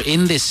each other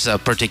in this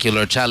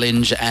particular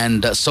challenge,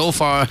 and so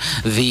far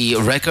the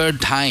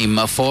record time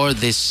for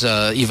this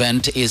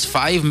event is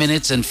 5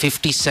 minutes and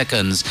 50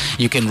 seconds.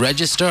 You can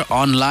register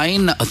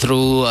online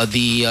through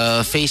the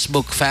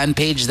Facebook fan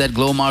page that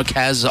Glowmark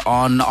has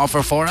on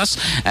offer for us,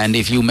 and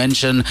if you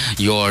mention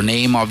your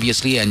name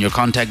obviously and your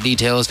contact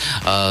details,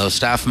 a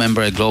staff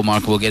member at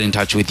Glowmark will get in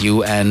touch with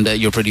you, and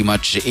you're pretty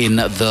much in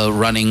the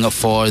running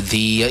for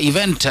the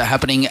event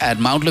happening at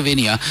Mount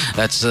Lavinia.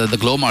 That's the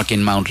Glowmark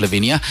in Mount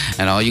Lavinia,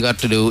 and all you got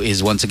to do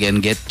is once again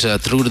get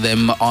through to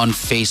them on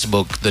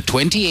Facebook. The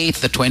 28th,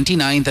 the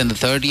 29th and the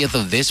 30th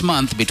of this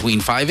month between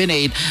 5 and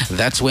 8,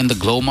 that's when the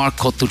Glowmark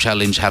Kottu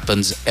challenge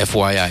happens,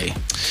 FYI.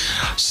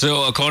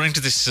 So according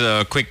to this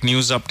quick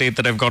news update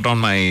that I've got on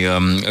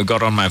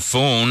my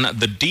phone,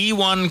 the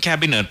D1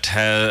 cabinet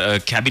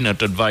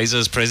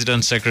advises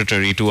President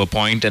Secretary to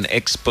appoint an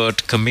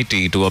expert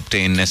committee to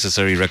obtain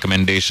necessary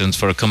recommendations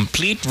for a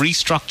complete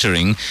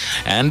restructuring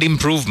and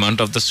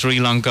improvement of the Sri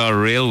Lanka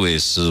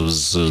railways.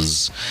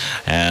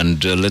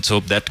 And let's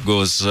hope that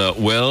goes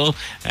well.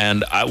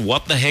 And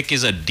what the heck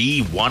is a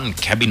D1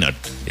 cabinet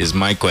is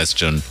my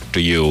question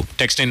to you.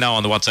 Text in now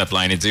on the WhatsApp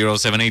line. It's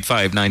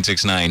 0785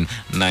 969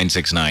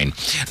 969.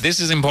 This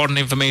is important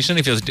information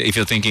if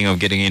you're thinking of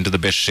getting into the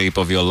best shape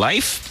of your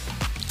life.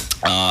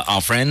 Our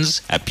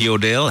friends at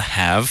Puredale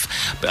have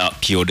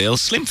Puredale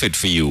Slim Fit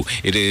for you.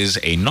 It is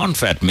a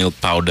non-fat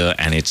milk powder,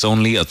 and it's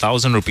only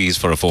 1,000 rupees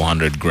for a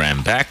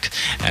 400-gram pack,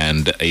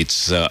 and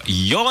it's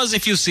yours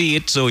if you see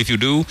it. So if you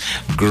do,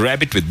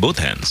 grab it with both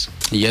hands.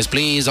 Yes,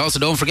 please. Also,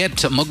 don't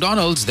forget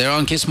McDonald's. They're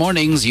on Kiss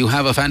Mornings. You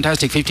have a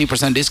fantastic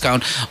 50%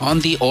 discount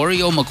on the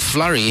Oreo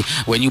McFlurry.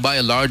 When you buy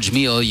a large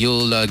meal,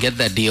 you'll get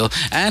that deal.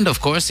 And,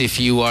 of course, if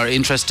you are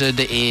interested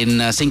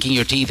in sinking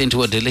your teeth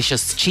into a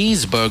delicious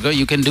cheeseburger,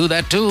 you can do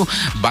that too.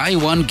 Buy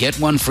one, get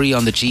one free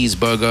on the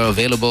cheeseburger.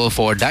 Available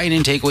for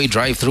dine-in, takeaway,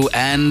 drive-thru,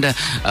 and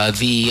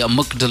the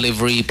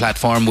McDelivery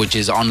platform, which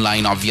is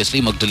online,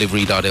 obviously,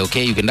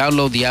 McDelivery.lk. You can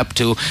download the app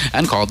too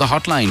and call the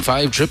hotline,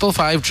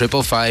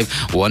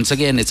 555-555. Once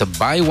again, it's a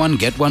buy one,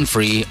 get one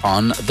free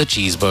on the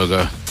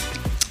cheeseburger.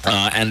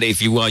 And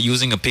if you are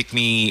using a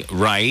Pick-Me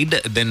ride,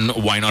 then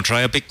why not try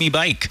a Pick-Me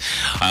bike?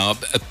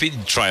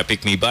 Try a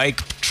Pick-Me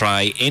bike.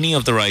 Try any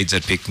of the rides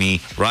at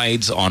Pick-Me.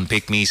 Rides on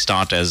Pick-Me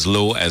start as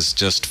low as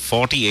just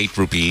 48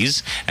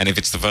 rupees. And if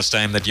it's the first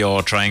time that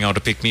you're trying out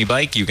a Pick-Me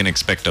bike, you can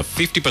expect a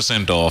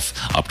 50% off,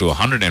 up to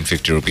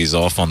 150 rupees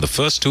off on the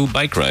first 2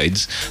 bike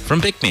rides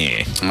from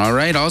Pick-Me. All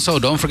right. Also,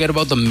 don't forget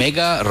about the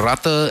Mega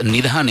Ratha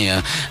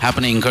Nidhanya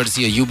happening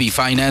courtesy of UB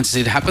Finance.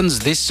 It happens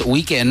this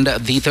weekend,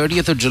 the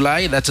 30th of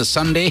July. That's a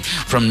Sunday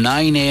from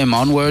 9 a.m.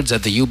 onwards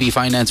at the UB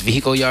Finance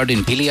Vehicle Yard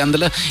in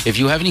Piliandala. If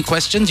you have any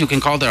questions, you can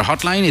call their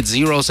hotline. It's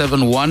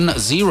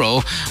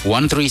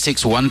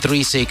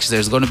 0710-136-136.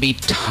 There's going to be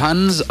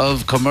tons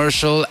of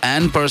commercial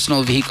and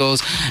personal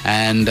vehicles,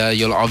 and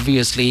you'll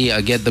obviously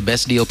get the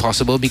best deal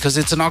possible because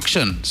it's an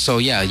auction. So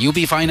yeah,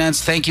 UB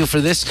Finance, thank you for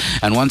this.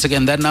 And once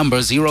again, that number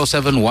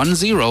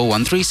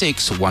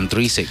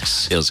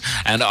 0710-136-136. Yes.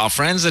 And our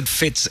friends at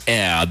Fitz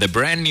Air, they're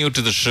brand new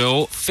to the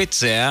show.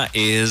 Fitz Air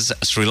is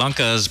Sri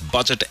Lanka's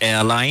budget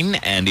airline,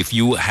 and if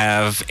you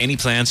have any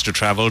plans to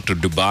travel to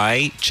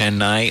Dubai,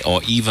 Chennai,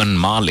 or even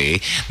Male,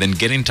 then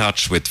get in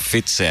touch with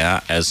Fitz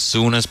Air as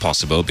soon as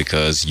possible,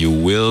 because you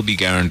will be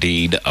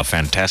guaranteed a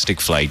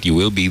fantastic flight. You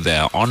will be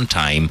there on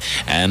time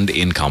and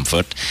in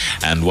comfort.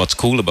 And what's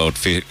cool about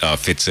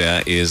Fitz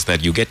Air is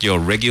that you get your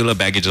regular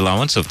baggage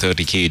allowance of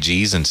 30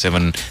 kgs and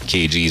 7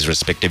 kgs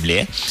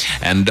respectively,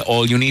 and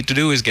all you need to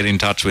do is get in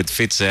touch with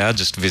Fitz Air.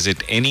 Just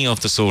visit any of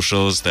the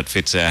socials that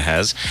Fitz Air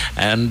has,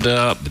 and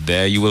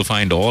there you will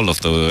find all of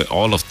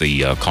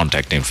the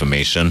contact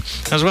information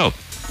as well.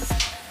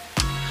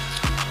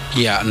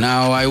 Yeah,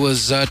 now I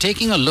was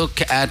taking a look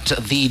at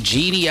the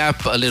Genie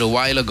app a little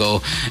while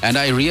ago, and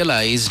I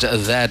realized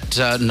that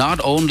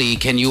not only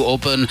can you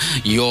open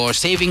your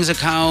savings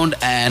account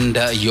and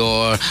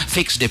your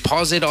fixed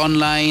deposit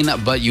online,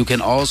 but you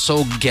can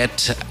also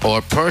get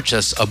or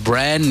purchase a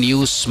brand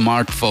new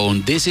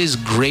smartphone. This is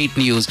great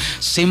news.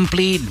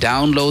 Simply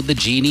download the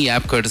Genie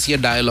app courtesy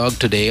of Dialogue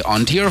today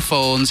onto your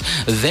phones.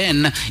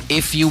 Then,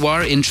 if you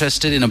are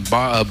interested in a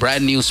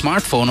brand new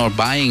smartphone, or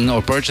buying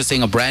or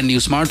purchasing a brand new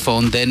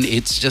smartphone, then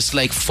it's just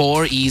like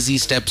 4 easy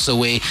steps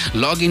away.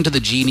 Log into the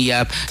Genie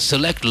app,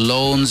 select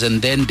loans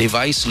and then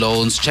device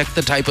loans. Check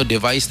the type of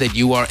device that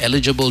you are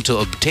eligible to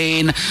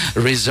obtain.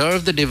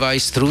 Reserve the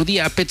device through the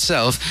app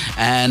itself,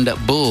 and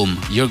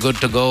boom, you're good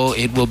to go.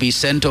 It will be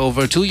sent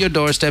over to your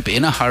doorstep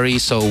in a hurry.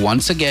 So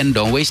once again,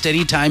 don't waste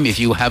any time. If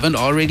you haven't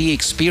already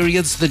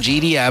experienced the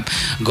Genie app,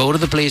 go to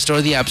the Play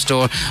Store, the App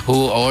Store,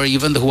 or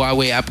even the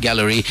Huawei App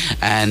Gallery,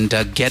 and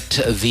get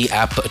the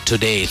app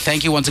today.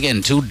 Thank you once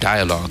again to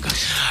Dialogue.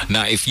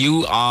 Now, if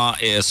you are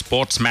a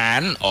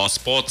sportsman or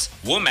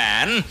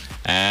sportswoman,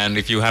 and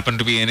if you happen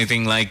to be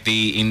anything like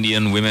the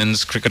Indian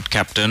women's cricket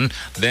captain,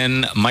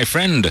 then, my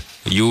friend,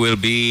 you will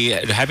be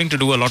having to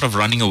do a lot of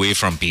running away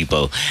from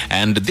people.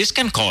 And this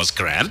can cause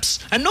cramps,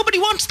 and nobody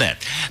wants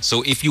that.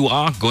 So if you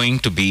are going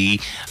to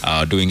be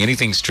doing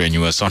anything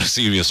strenuous, on a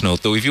serious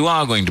note though, if you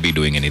are going to be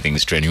doing anything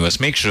strenuous,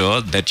 make sure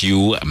that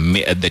you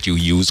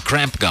use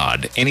Cramp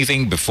Guard.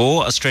 Anything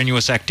before a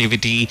strenuous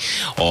activity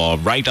or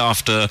right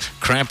after,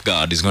 Cramp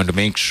Guard is going to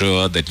make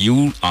sure that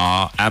you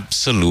are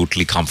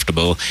absolutely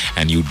comfortable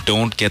and you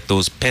don't get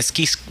those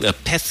pesky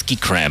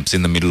cramps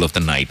in the middle of the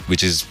night,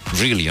 which is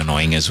really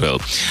annoying as well.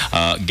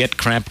 Get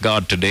Cramp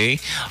Guard today.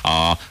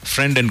 Our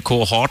friend and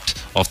cohort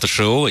of the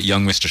show,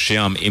 young Mr.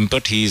 Shyam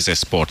Imput, he's a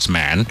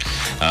sportsman.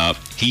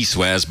 He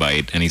swears by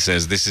it, and he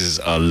says this is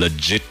a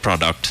legit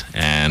product,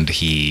 and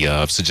he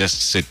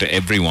suggests it to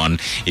everyone.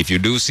 If you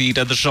do see it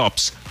at the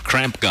shops,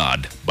 Cramp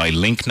Guard by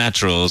Link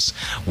Naturals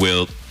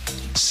will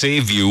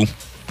save you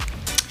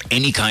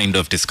any kind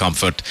of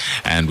discomfort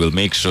and will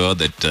make sure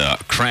that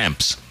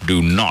cramps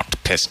do not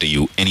pester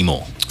you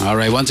anymore. All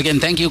right, once again,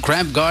 thank you,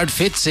 Cramp Guard,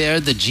 Fitz Air,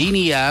 the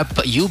Genie app,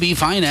 UB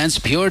Finance,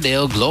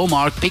 Puredale,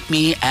 Glowmark,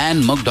 Pick-Me,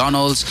 and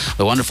McDonald's,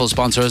 the wonderful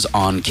sponsors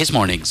on Kiss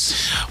Mornings.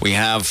 We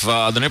have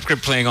the Nip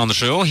Grip playing on the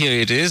show. Here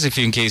it is,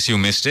 in case you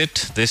missed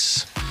it.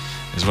 This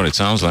is what it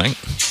sounds like.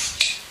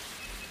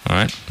 All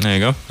right, there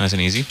you go. Nice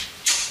and easy.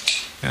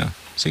 Yeah,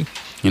 see?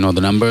 You know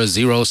the number,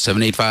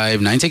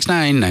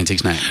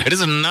 0785-969-969. It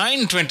is a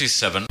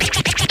 9:27.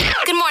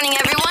 Good morning,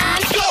 everyone.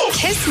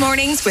 Kiss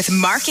Mornings with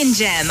Mark and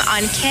Jem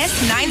on Kiss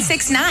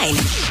 969.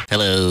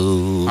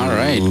 Hello. All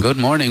right, good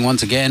morning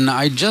once again.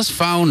 I just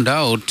found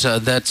out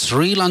that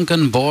Sri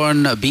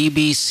Lankan-born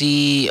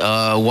BBC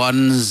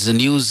One's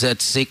News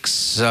at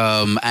 6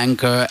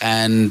 anchor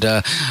and,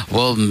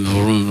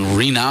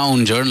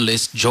 renowned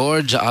journalist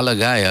George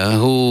Alagaya,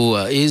 who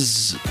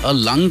is a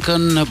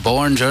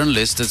Lankan-born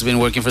journalist that's been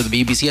working for the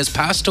BBC, has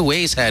passed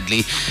away,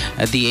 sadly,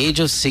 at the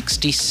age of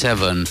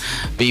 67.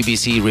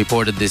 BBC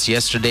reported this this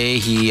yesterday.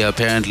 He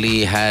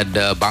apparently had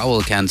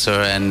bowel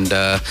cancer, and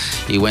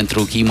he went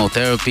through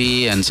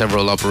chemotherapy and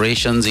several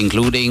operations,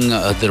 including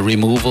the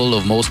removal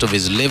of most of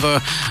his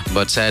liver.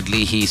 But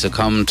sadly, he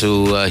succumbed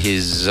to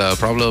his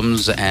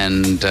problems,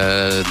 and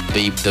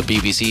the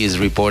BBC is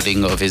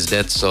reporting of his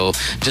death. So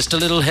just a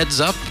little heads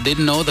up.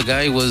 Didn't know the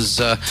guy was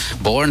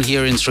born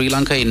here in Sri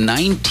Lanka in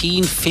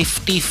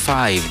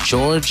 1955.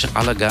 George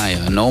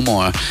Alagaya, no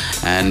more.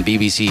 And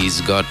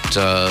BBC's got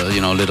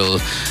little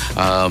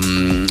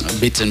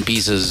bits and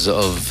pieces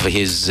of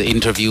his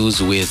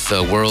interviews with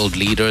world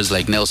leaders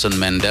like Nelson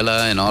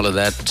Mandela and all of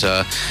that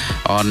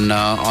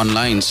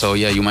online. So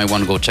yeah, you might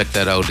want to go check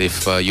that out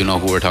if you know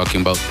who we're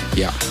talking about.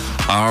 Yeah.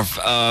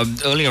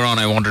 Earlier on,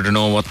 I wanted to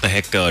know what the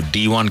heck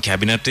D1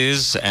 cabinet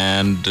is,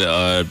 and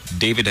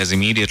David has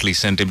immediately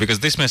sent it, because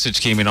this message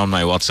came in on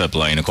my WhatsApp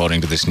line, according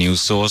to this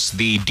news source.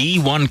 The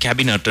D1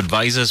 cabinet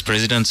advises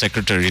President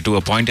Secretary to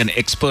appoint an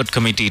expert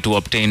committee to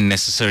obtain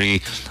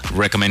necessary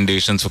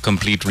recommendations for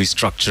complete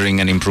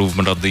restructuring and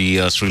improvement of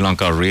the Sri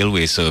Lanka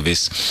railway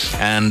service.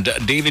 And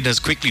David has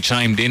quickly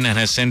chimed in and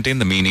has sent in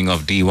the meaning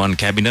of D1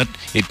 cabinet.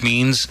 It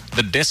means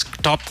the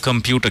desktop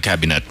computer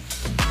cabinet.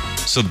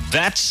 So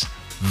that's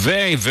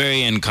very,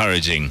 very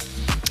encouraging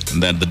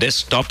that the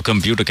desktop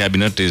computer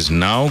cabinet is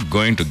now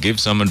going to give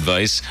some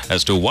advice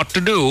as to what to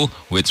do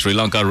with Sri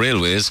Lanka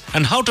Railways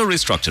and how to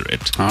restructure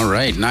it. All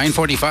right,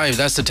 9:45,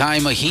 that's the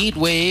time. A heat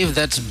wave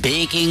that's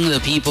baking the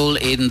people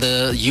in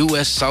the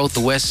U.S.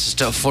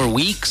 Southwest for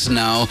weeks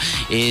now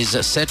is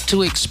set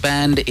to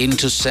expand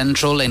into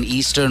central and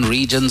eastern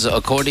regions.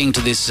 According to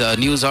this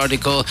news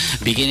article,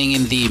 beginning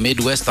in the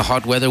Midwest, the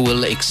hot weather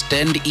will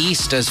extend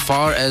east as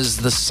far as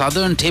the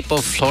southern tip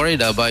of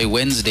Florida by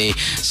Wednesday,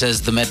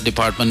 says the Met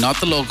Department. Not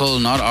the local,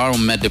 not our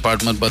Met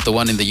Department, but the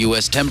one in the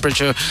U.S.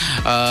 Temperatures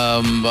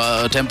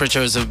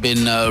have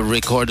been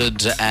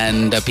recorded,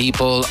 and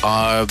people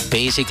are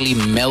basically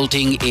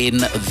melting in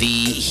the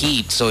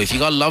heat. So if you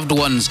got loved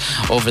ones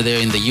over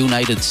there in the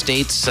United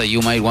States,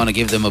 you might want to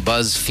give them a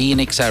buzz.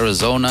 Phoenix,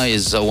 Arizona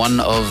is one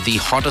of the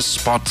hottest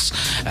spots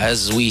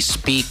as we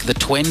speak. The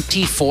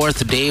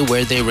 24th day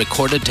where they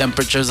recorded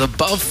temperatures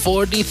above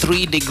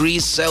 43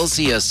 degrees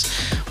Celsius.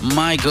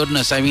 My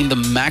goodness, I mean,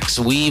 the max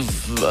we've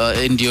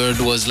endured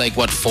was like,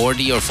 what,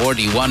 40 or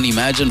 41.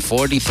 Imagine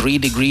 43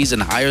 degrees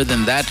and higher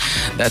than that.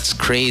 That's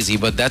crazy.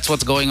 But that's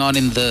what's going on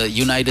in the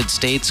United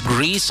States.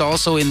 Greece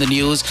also in the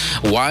news.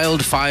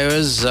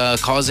 Wildfires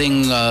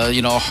causing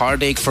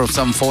heartache for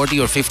some 40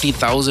 or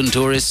 50,000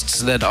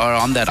 tourists that are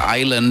on that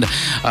island.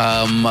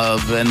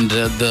 And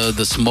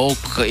the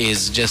smoke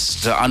is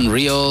just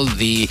unreal.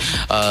 The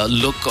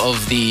look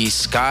of the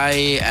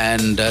sky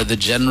and the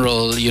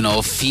general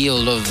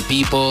feel of the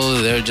people,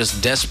 they're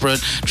just desperate,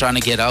 trying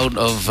to get out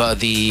of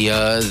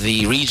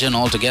the region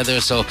altogether.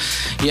 So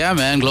yeah,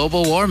 man,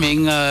 global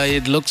warming,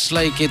 it looks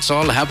like it's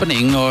all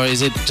happening. Or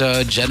is it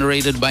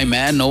generated by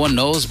man? No one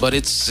knows, but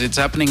it's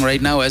happening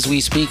right now as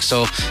we speak.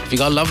 So if you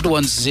got loved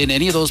ones in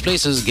any of those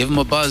places, give them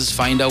a buzz,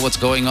 find out what's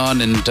going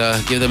on, and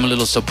give them a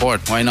little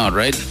support. Why not,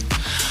 right?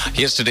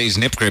 Yesterday's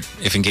Nip Crip,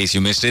 if in case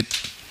you missed it.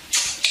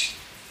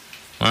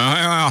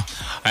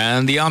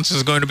 And the answer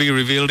is going to be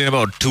revealed in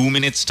about 2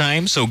 minutes'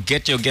 time. So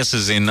get your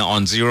guesses in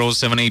on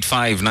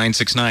 0785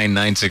 969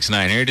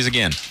 969. Here it is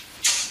again.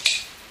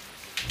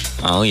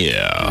 Oh,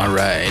 yeah. All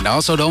right.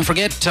 Also, don't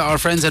forget, our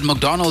friends at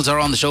McDonald's are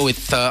on the show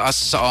with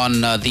us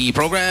on the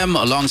program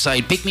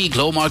alongside Pick Me,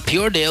 Glowmark,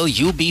 Puredale,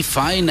 UB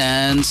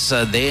Finance.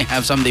 They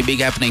have something big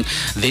happening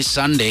this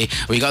Sunday.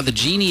 We got the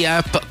Genie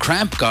app,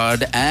 Cramp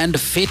Guard, and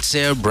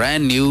Fitzair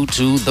brand new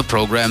to the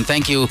program.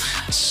 Thank you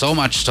so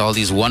much to all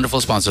these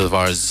wonderful sponsors of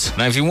ours.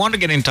 Now, if you want to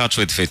get in touch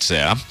with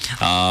Fitzair,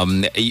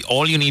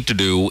 all you need to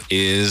do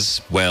is,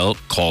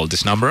 call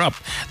this number up.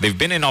 They've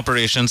been in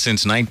operation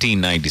since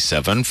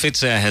 1997.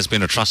 Fitzair has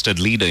been a trusted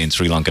leader in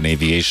Sri Lankan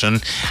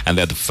aviation, and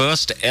they're the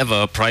first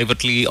ever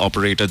privately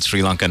operated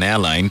Sri Lankan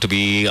airline to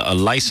be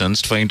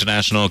licensed for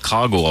international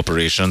cargo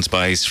operations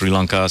by the Sri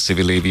Lanka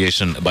Civil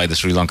Aviation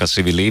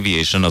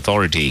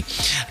Authority.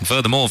 And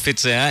furthermore,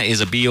 Fitzair is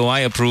a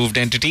BOI approved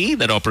entity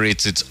that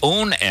operates its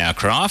own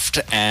aircraft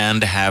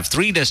and have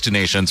 3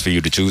 destinations for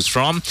you to choose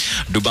from: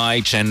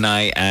 Dubai,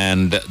 Chennai,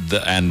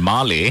 and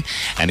Male.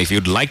 And if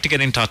you'd like to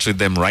get in touch with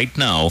them right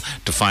now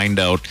to find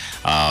out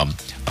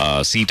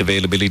seat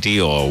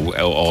availability,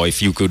 or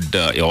if you could,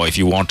 or if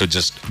you want to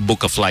just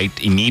book a flight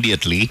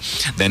immediately,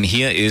 then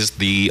here is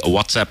the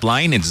WhatsApp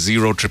line. It's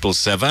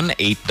 0777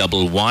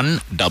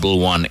 811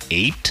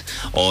 118,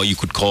 or you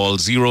could call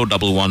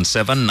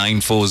 0117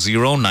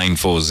 940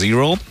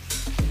 940.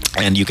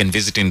 And you can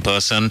visit in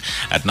person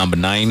at number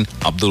 9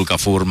 Abdul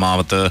Kafur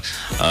Mawata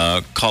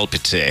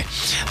Kalpite.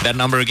 That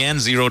number again,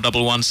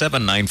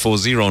 0117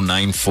 940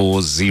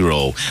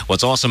 940.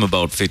 What's awesome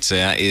about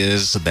Fitzair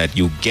is that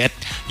you get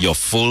your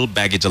full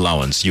baggage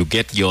allowance. You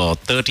get your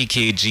 30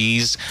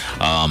 kgs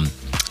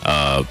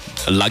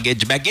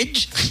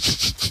baggage.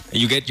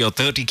 You get your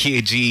 30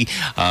 kg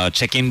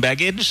check-in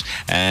baggage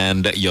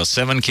and your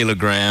 7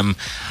 kilogram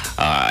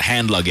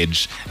hand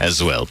luggage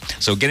as well.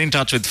 So get in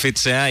touch with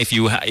Fitzair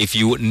if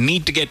you need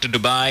need to get to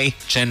Dubai,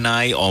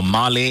 Chennai or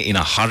Malé in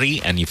a hurry,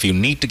 and if you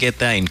need to get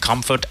there in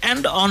comfort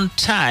and on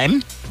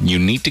time, you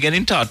need to get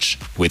in touch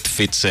with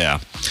FitzAir.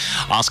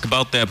 Ask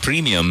about their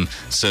premium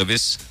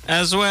service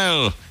as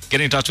well. Get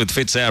in touch with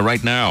FitzAir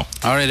right now.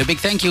 All right, a big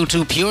thank you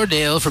to Pure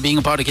Dale for being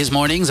a part of Kiss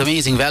Mornings.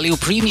 Amazing value,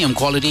 premium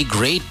quality,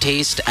 great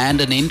taste,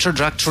 and an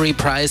introductory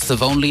price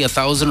of only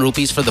 1,000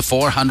 rupees for the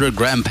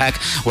 400-gram pack.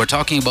 We're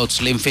talking about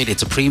Slim Fit.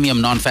 It's a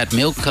premium non-fat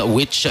milk,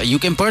 which you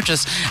can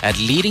purchase at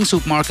leading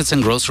supermarkets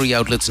and grocery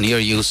outlets near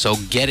you. So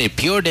get it.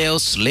 Pure Dale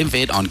Slim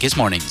Fit on Kiss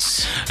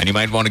Mornings. And you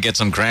might want to get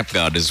some Cramp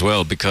Guard as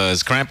well,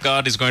 because Cramp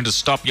Guard is going to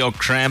stop your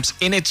cramps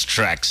in its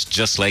tracks,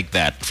 just like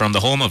that. From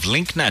the home of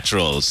Link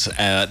Naturals,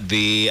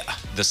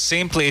 the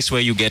same place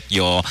where you get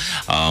your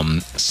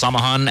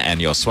Samahan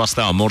and your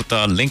Swastha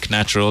Amurta, Link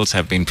Naturals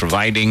have been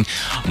providing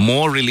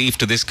more relief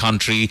to this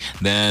country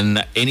than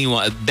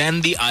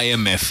the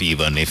IMF,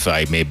 even, if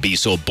I may be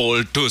so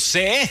bold to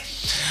say.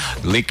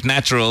 Link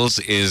Naturals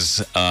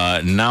is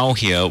now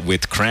here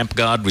with Cramp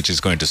Guard, which is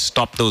going to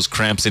stop those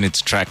cramps in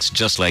its tracks,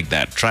 just like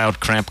that. Try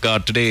out Cramp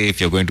Guard today if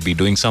you're going to be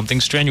doing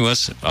something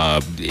strenuous.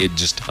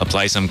 Just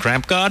apply some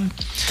Cramp Guard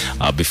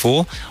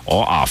before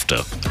or after,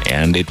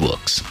 and it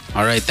works.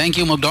 All right, thank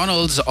you,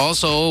 McDonald's.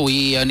 Also,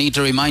 we need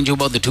to remind you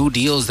about the two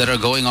deals that are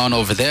going on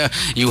over there.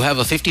 You have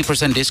a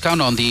 50% discount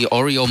on the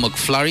Oreo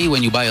McFlurry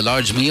when you buy a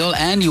large meal,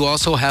 and you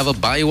also have a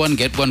buy one,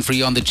 get one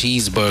free on the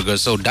cheeseburger.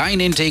 So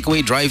dine in,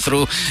 takeaway,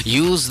 drive-through,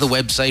 use the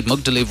website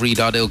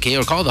mcdelivery.lk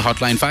or call the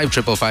hotline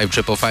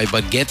 555-555,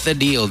 but get the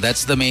deal.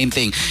 That's the main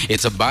thing.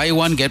 It's a buy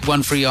one, get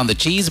one free on the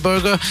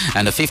cheeseburger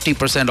and a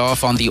 50%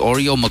 off on the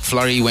Oreo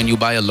McFlurry when you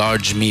buy a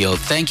large meal.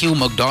 Thank you,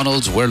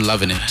 McDonald's. We're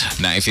loving it.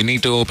 Now, if you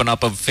need to open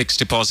up a fixed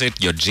deposit,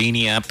 your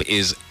Genie app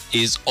is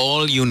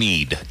all you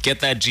need. Get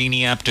that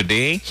Genie app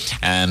today,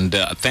 and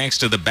thanks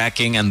to the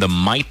backing and the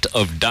might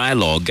of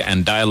Dialogue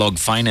and Dialogue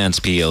Finance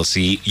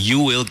PLC, you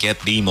will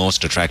get the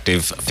most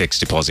attractive fixed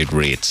deposit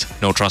rates.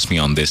 No, trust me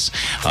on this.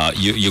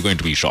 You're going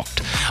to be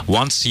shocked.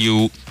 Once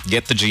you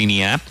get the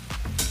Genie app,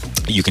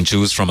 you can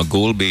choose from a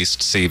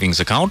goal-based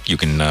savings account. You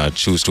can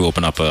choose to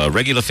open up a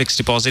regular fixed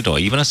deposit or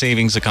even a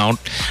savings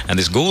account. And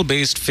this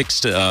goal-based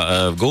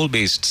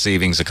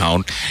savings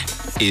account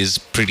is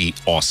pretty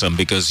awesome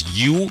because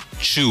you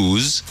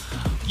choose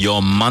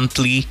your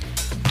monthly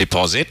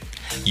deposit.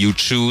 You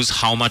choose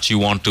how much you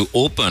want to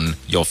open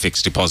your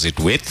fixed deposit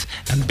with,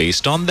 and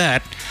based on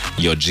that,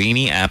 your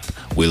Genie app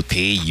will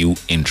pay you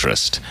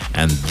interest.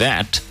 And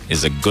that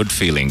is a good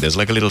feeling. There's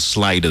like a little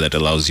slider that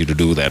allows you to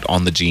do that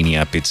on the Genie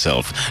app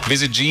itself.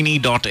 Visit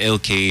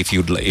genie.lk if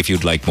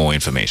you'd like more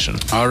information.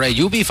 All right,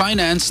 UB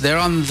Finance, they're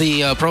on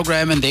the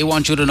program, and they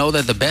want you to know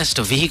that the best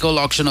vehicle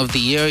auction of the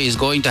year is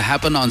going to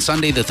happen on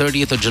Sunday, the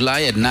 30th of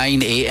July at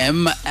 9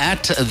 a.m.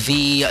 at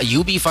the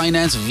UB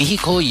Finance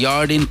Vehicle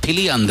Yard in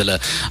Piliandala.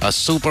 A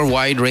super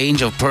wide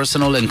range of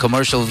personal and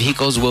commercial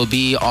vehicles will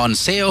be on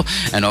sale,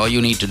 and all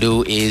you need to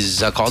do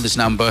is call this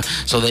number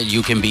so that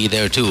you can be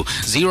there too.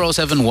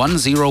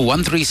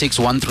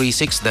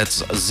 0710-136-136.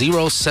 That's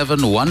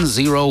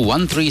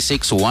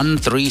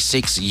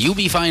 0710-136-136.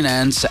 UB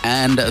Finance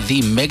and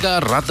the Mega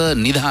Ratha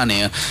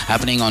Nidhane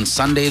happening on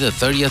Sunday, the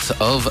 30th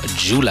of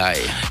July.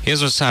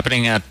 Here's what's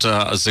happening at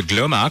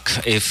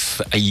Zaglomak.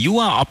 If you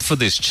are up for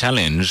this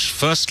challenge,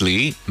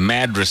 firstly,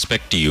 mad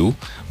respect to you,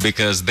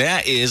 because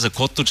there is a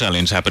Kottu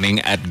challenge happening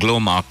at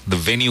Glomark, the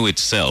venue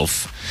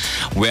itself,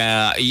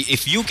 where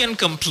if you can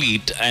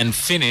complete and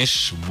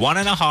finish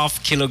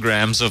 1.5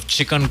 kilograms of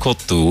chicken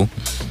kottu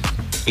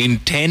in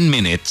 10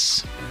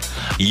 minutes,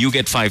 you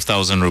get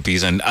 5,000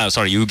 rupees and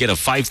you get a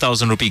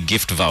 5,000 rupee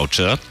gift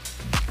voucher.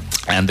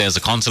 And there's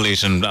a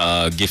consolation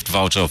gift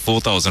voucher of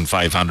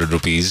 4,500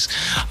 rupees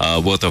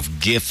worth of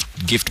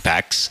gift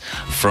packs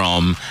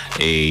from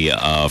a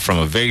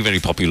very, very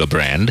popular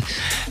brand.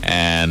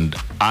 And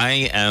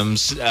I am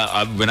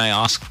when I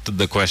asked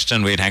the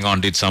question, wait, hang on,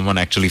 did someone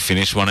actually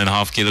finish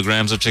 1.5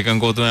 kilograms of chicken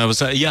kottu? I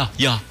was like, yeah,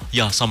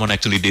 someone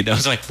actually did. I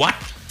was like, what?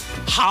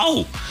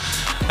 How?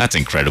 That's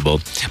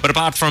incredible. But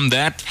apart from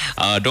that,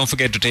 don't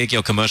forget to take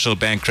your commercial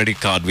bank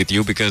credit card with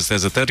you, because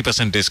there's a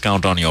 30%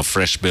 discount on your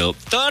fresh bill.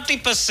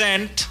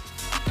 30%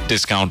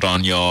 discount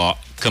on your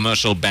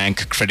commercial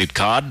bank credit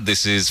card.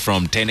 This is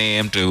from 10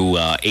 a.m. to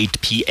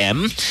 8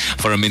 p.m.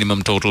 for a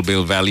minimum total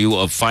bill value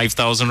of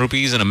 5,000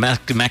 rupees and a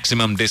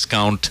maximum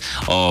discount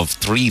of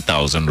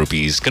 3,000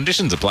 rupees.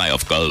 Conditions apply,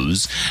 of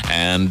course.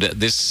 And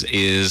this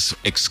is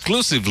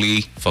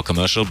exclusively for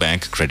commercial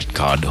bank credit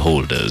card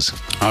holders.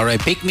 All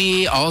right, Pick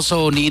Me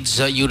also needs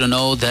you to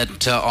know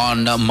that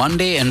on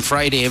Monday and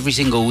Friday every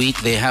single week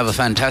they have a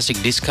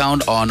fantastic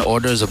discount on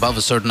orders above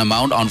a certain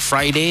amount. On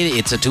Friday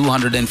it's a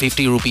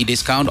 250 rupee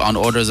discount on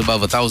orders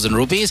above 1,000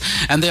 rupees,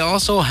 and they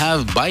also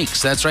have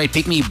bikes. That's right,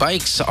 Pick Me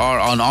bikes are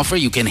on offer.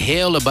 You can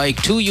hail a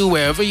bike to you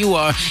wherever you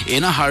are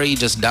in a hurry.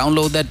 Just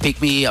download that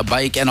Pick Me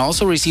bike and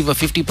also receive a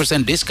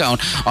 50%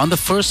 discount on the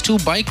first 2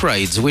 bike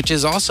rides, which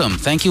is awesome.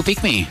 Thank you,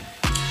 Pick Me.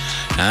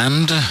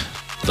 And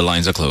the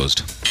lines are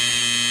closed.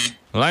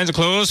 The lines are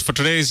closed for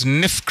today's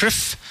Nif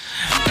Criff.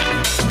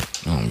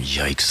 Oh,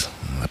 yikes.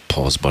 the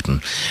pause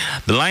button.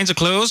 The lines are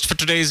closed for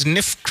today's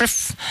Nif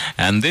Criff,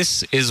 and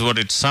this is what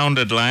it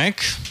sounded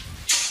like.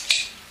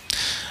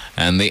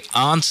 And the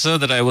answer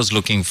that I was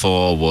looking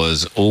for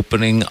was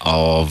opening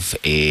of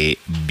a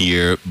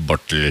beer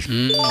bottle.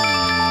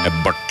 A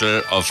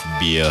bottle of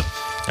beer.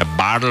 A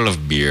bottle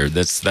of beer.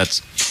 That's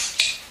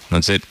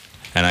it.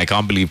 And I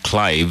can't believe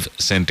Clive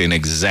sent in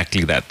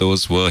exactly that.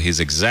 Those were his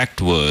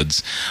exact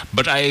words.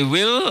 But I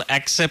will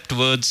accept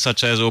words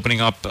such as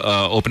opening a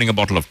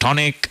bottle of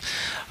tonic.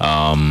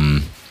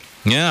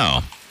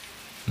 Yeah.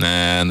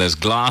 And there's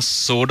glass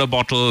soda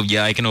bottle.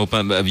 Yeah, I can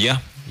open.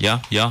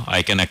 Yeah,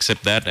 I can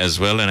accept that as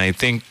well. And I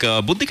think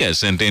Buddhika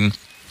sent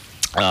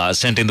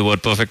in the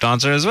word perfect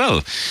answer as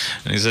well.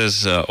 And he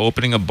says,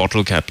 opening a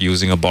bottle cap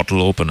using a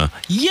bottle opener.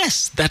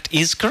 Yes, that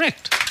is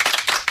correct.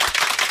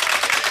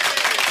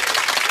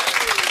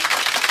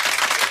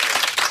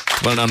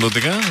 Well done,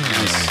 Buddhika.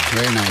 Nice.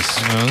 Very nice.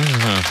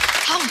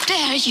 How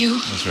dare you?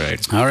 That's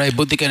right. All right,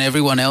 Buddhika and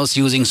everyone else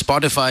using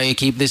Spotify,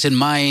 keep this in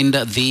mind.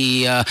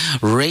 The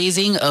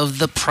raising of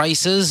the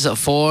prices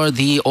for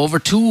the over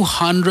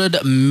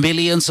 200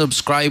 million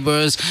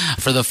subscribers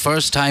for the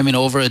first time in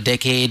over a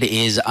decade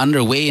is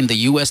underway. In the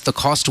U.S., the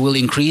cost will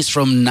increase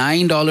from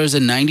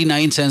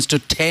 $9.99 to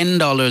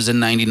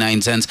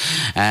 $10.99.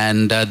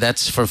 And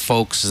that's for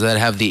folks that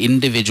have the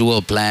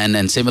individual plan.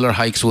 And similar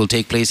hikes will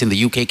take place in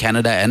the UK,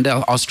 Canada, and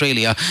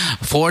Australia.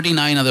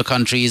 49 other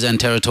countries and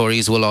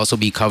territories will also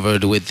be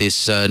covered with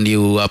this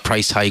new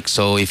price hike.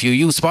 So if you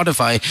use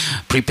Spotify,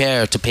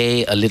 prepare to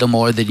pay a little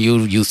more than you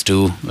used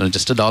to.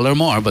 Just $1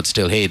 more, but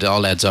still, hey, it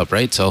all adds up,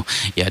 right? So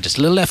yeah, just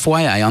a little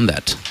FYI on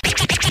that.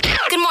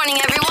 Good morning,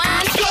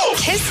 everyone.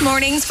 Kiss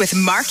Mornings with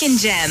Mark and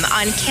Jem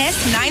on Kiss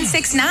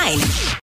 96.9.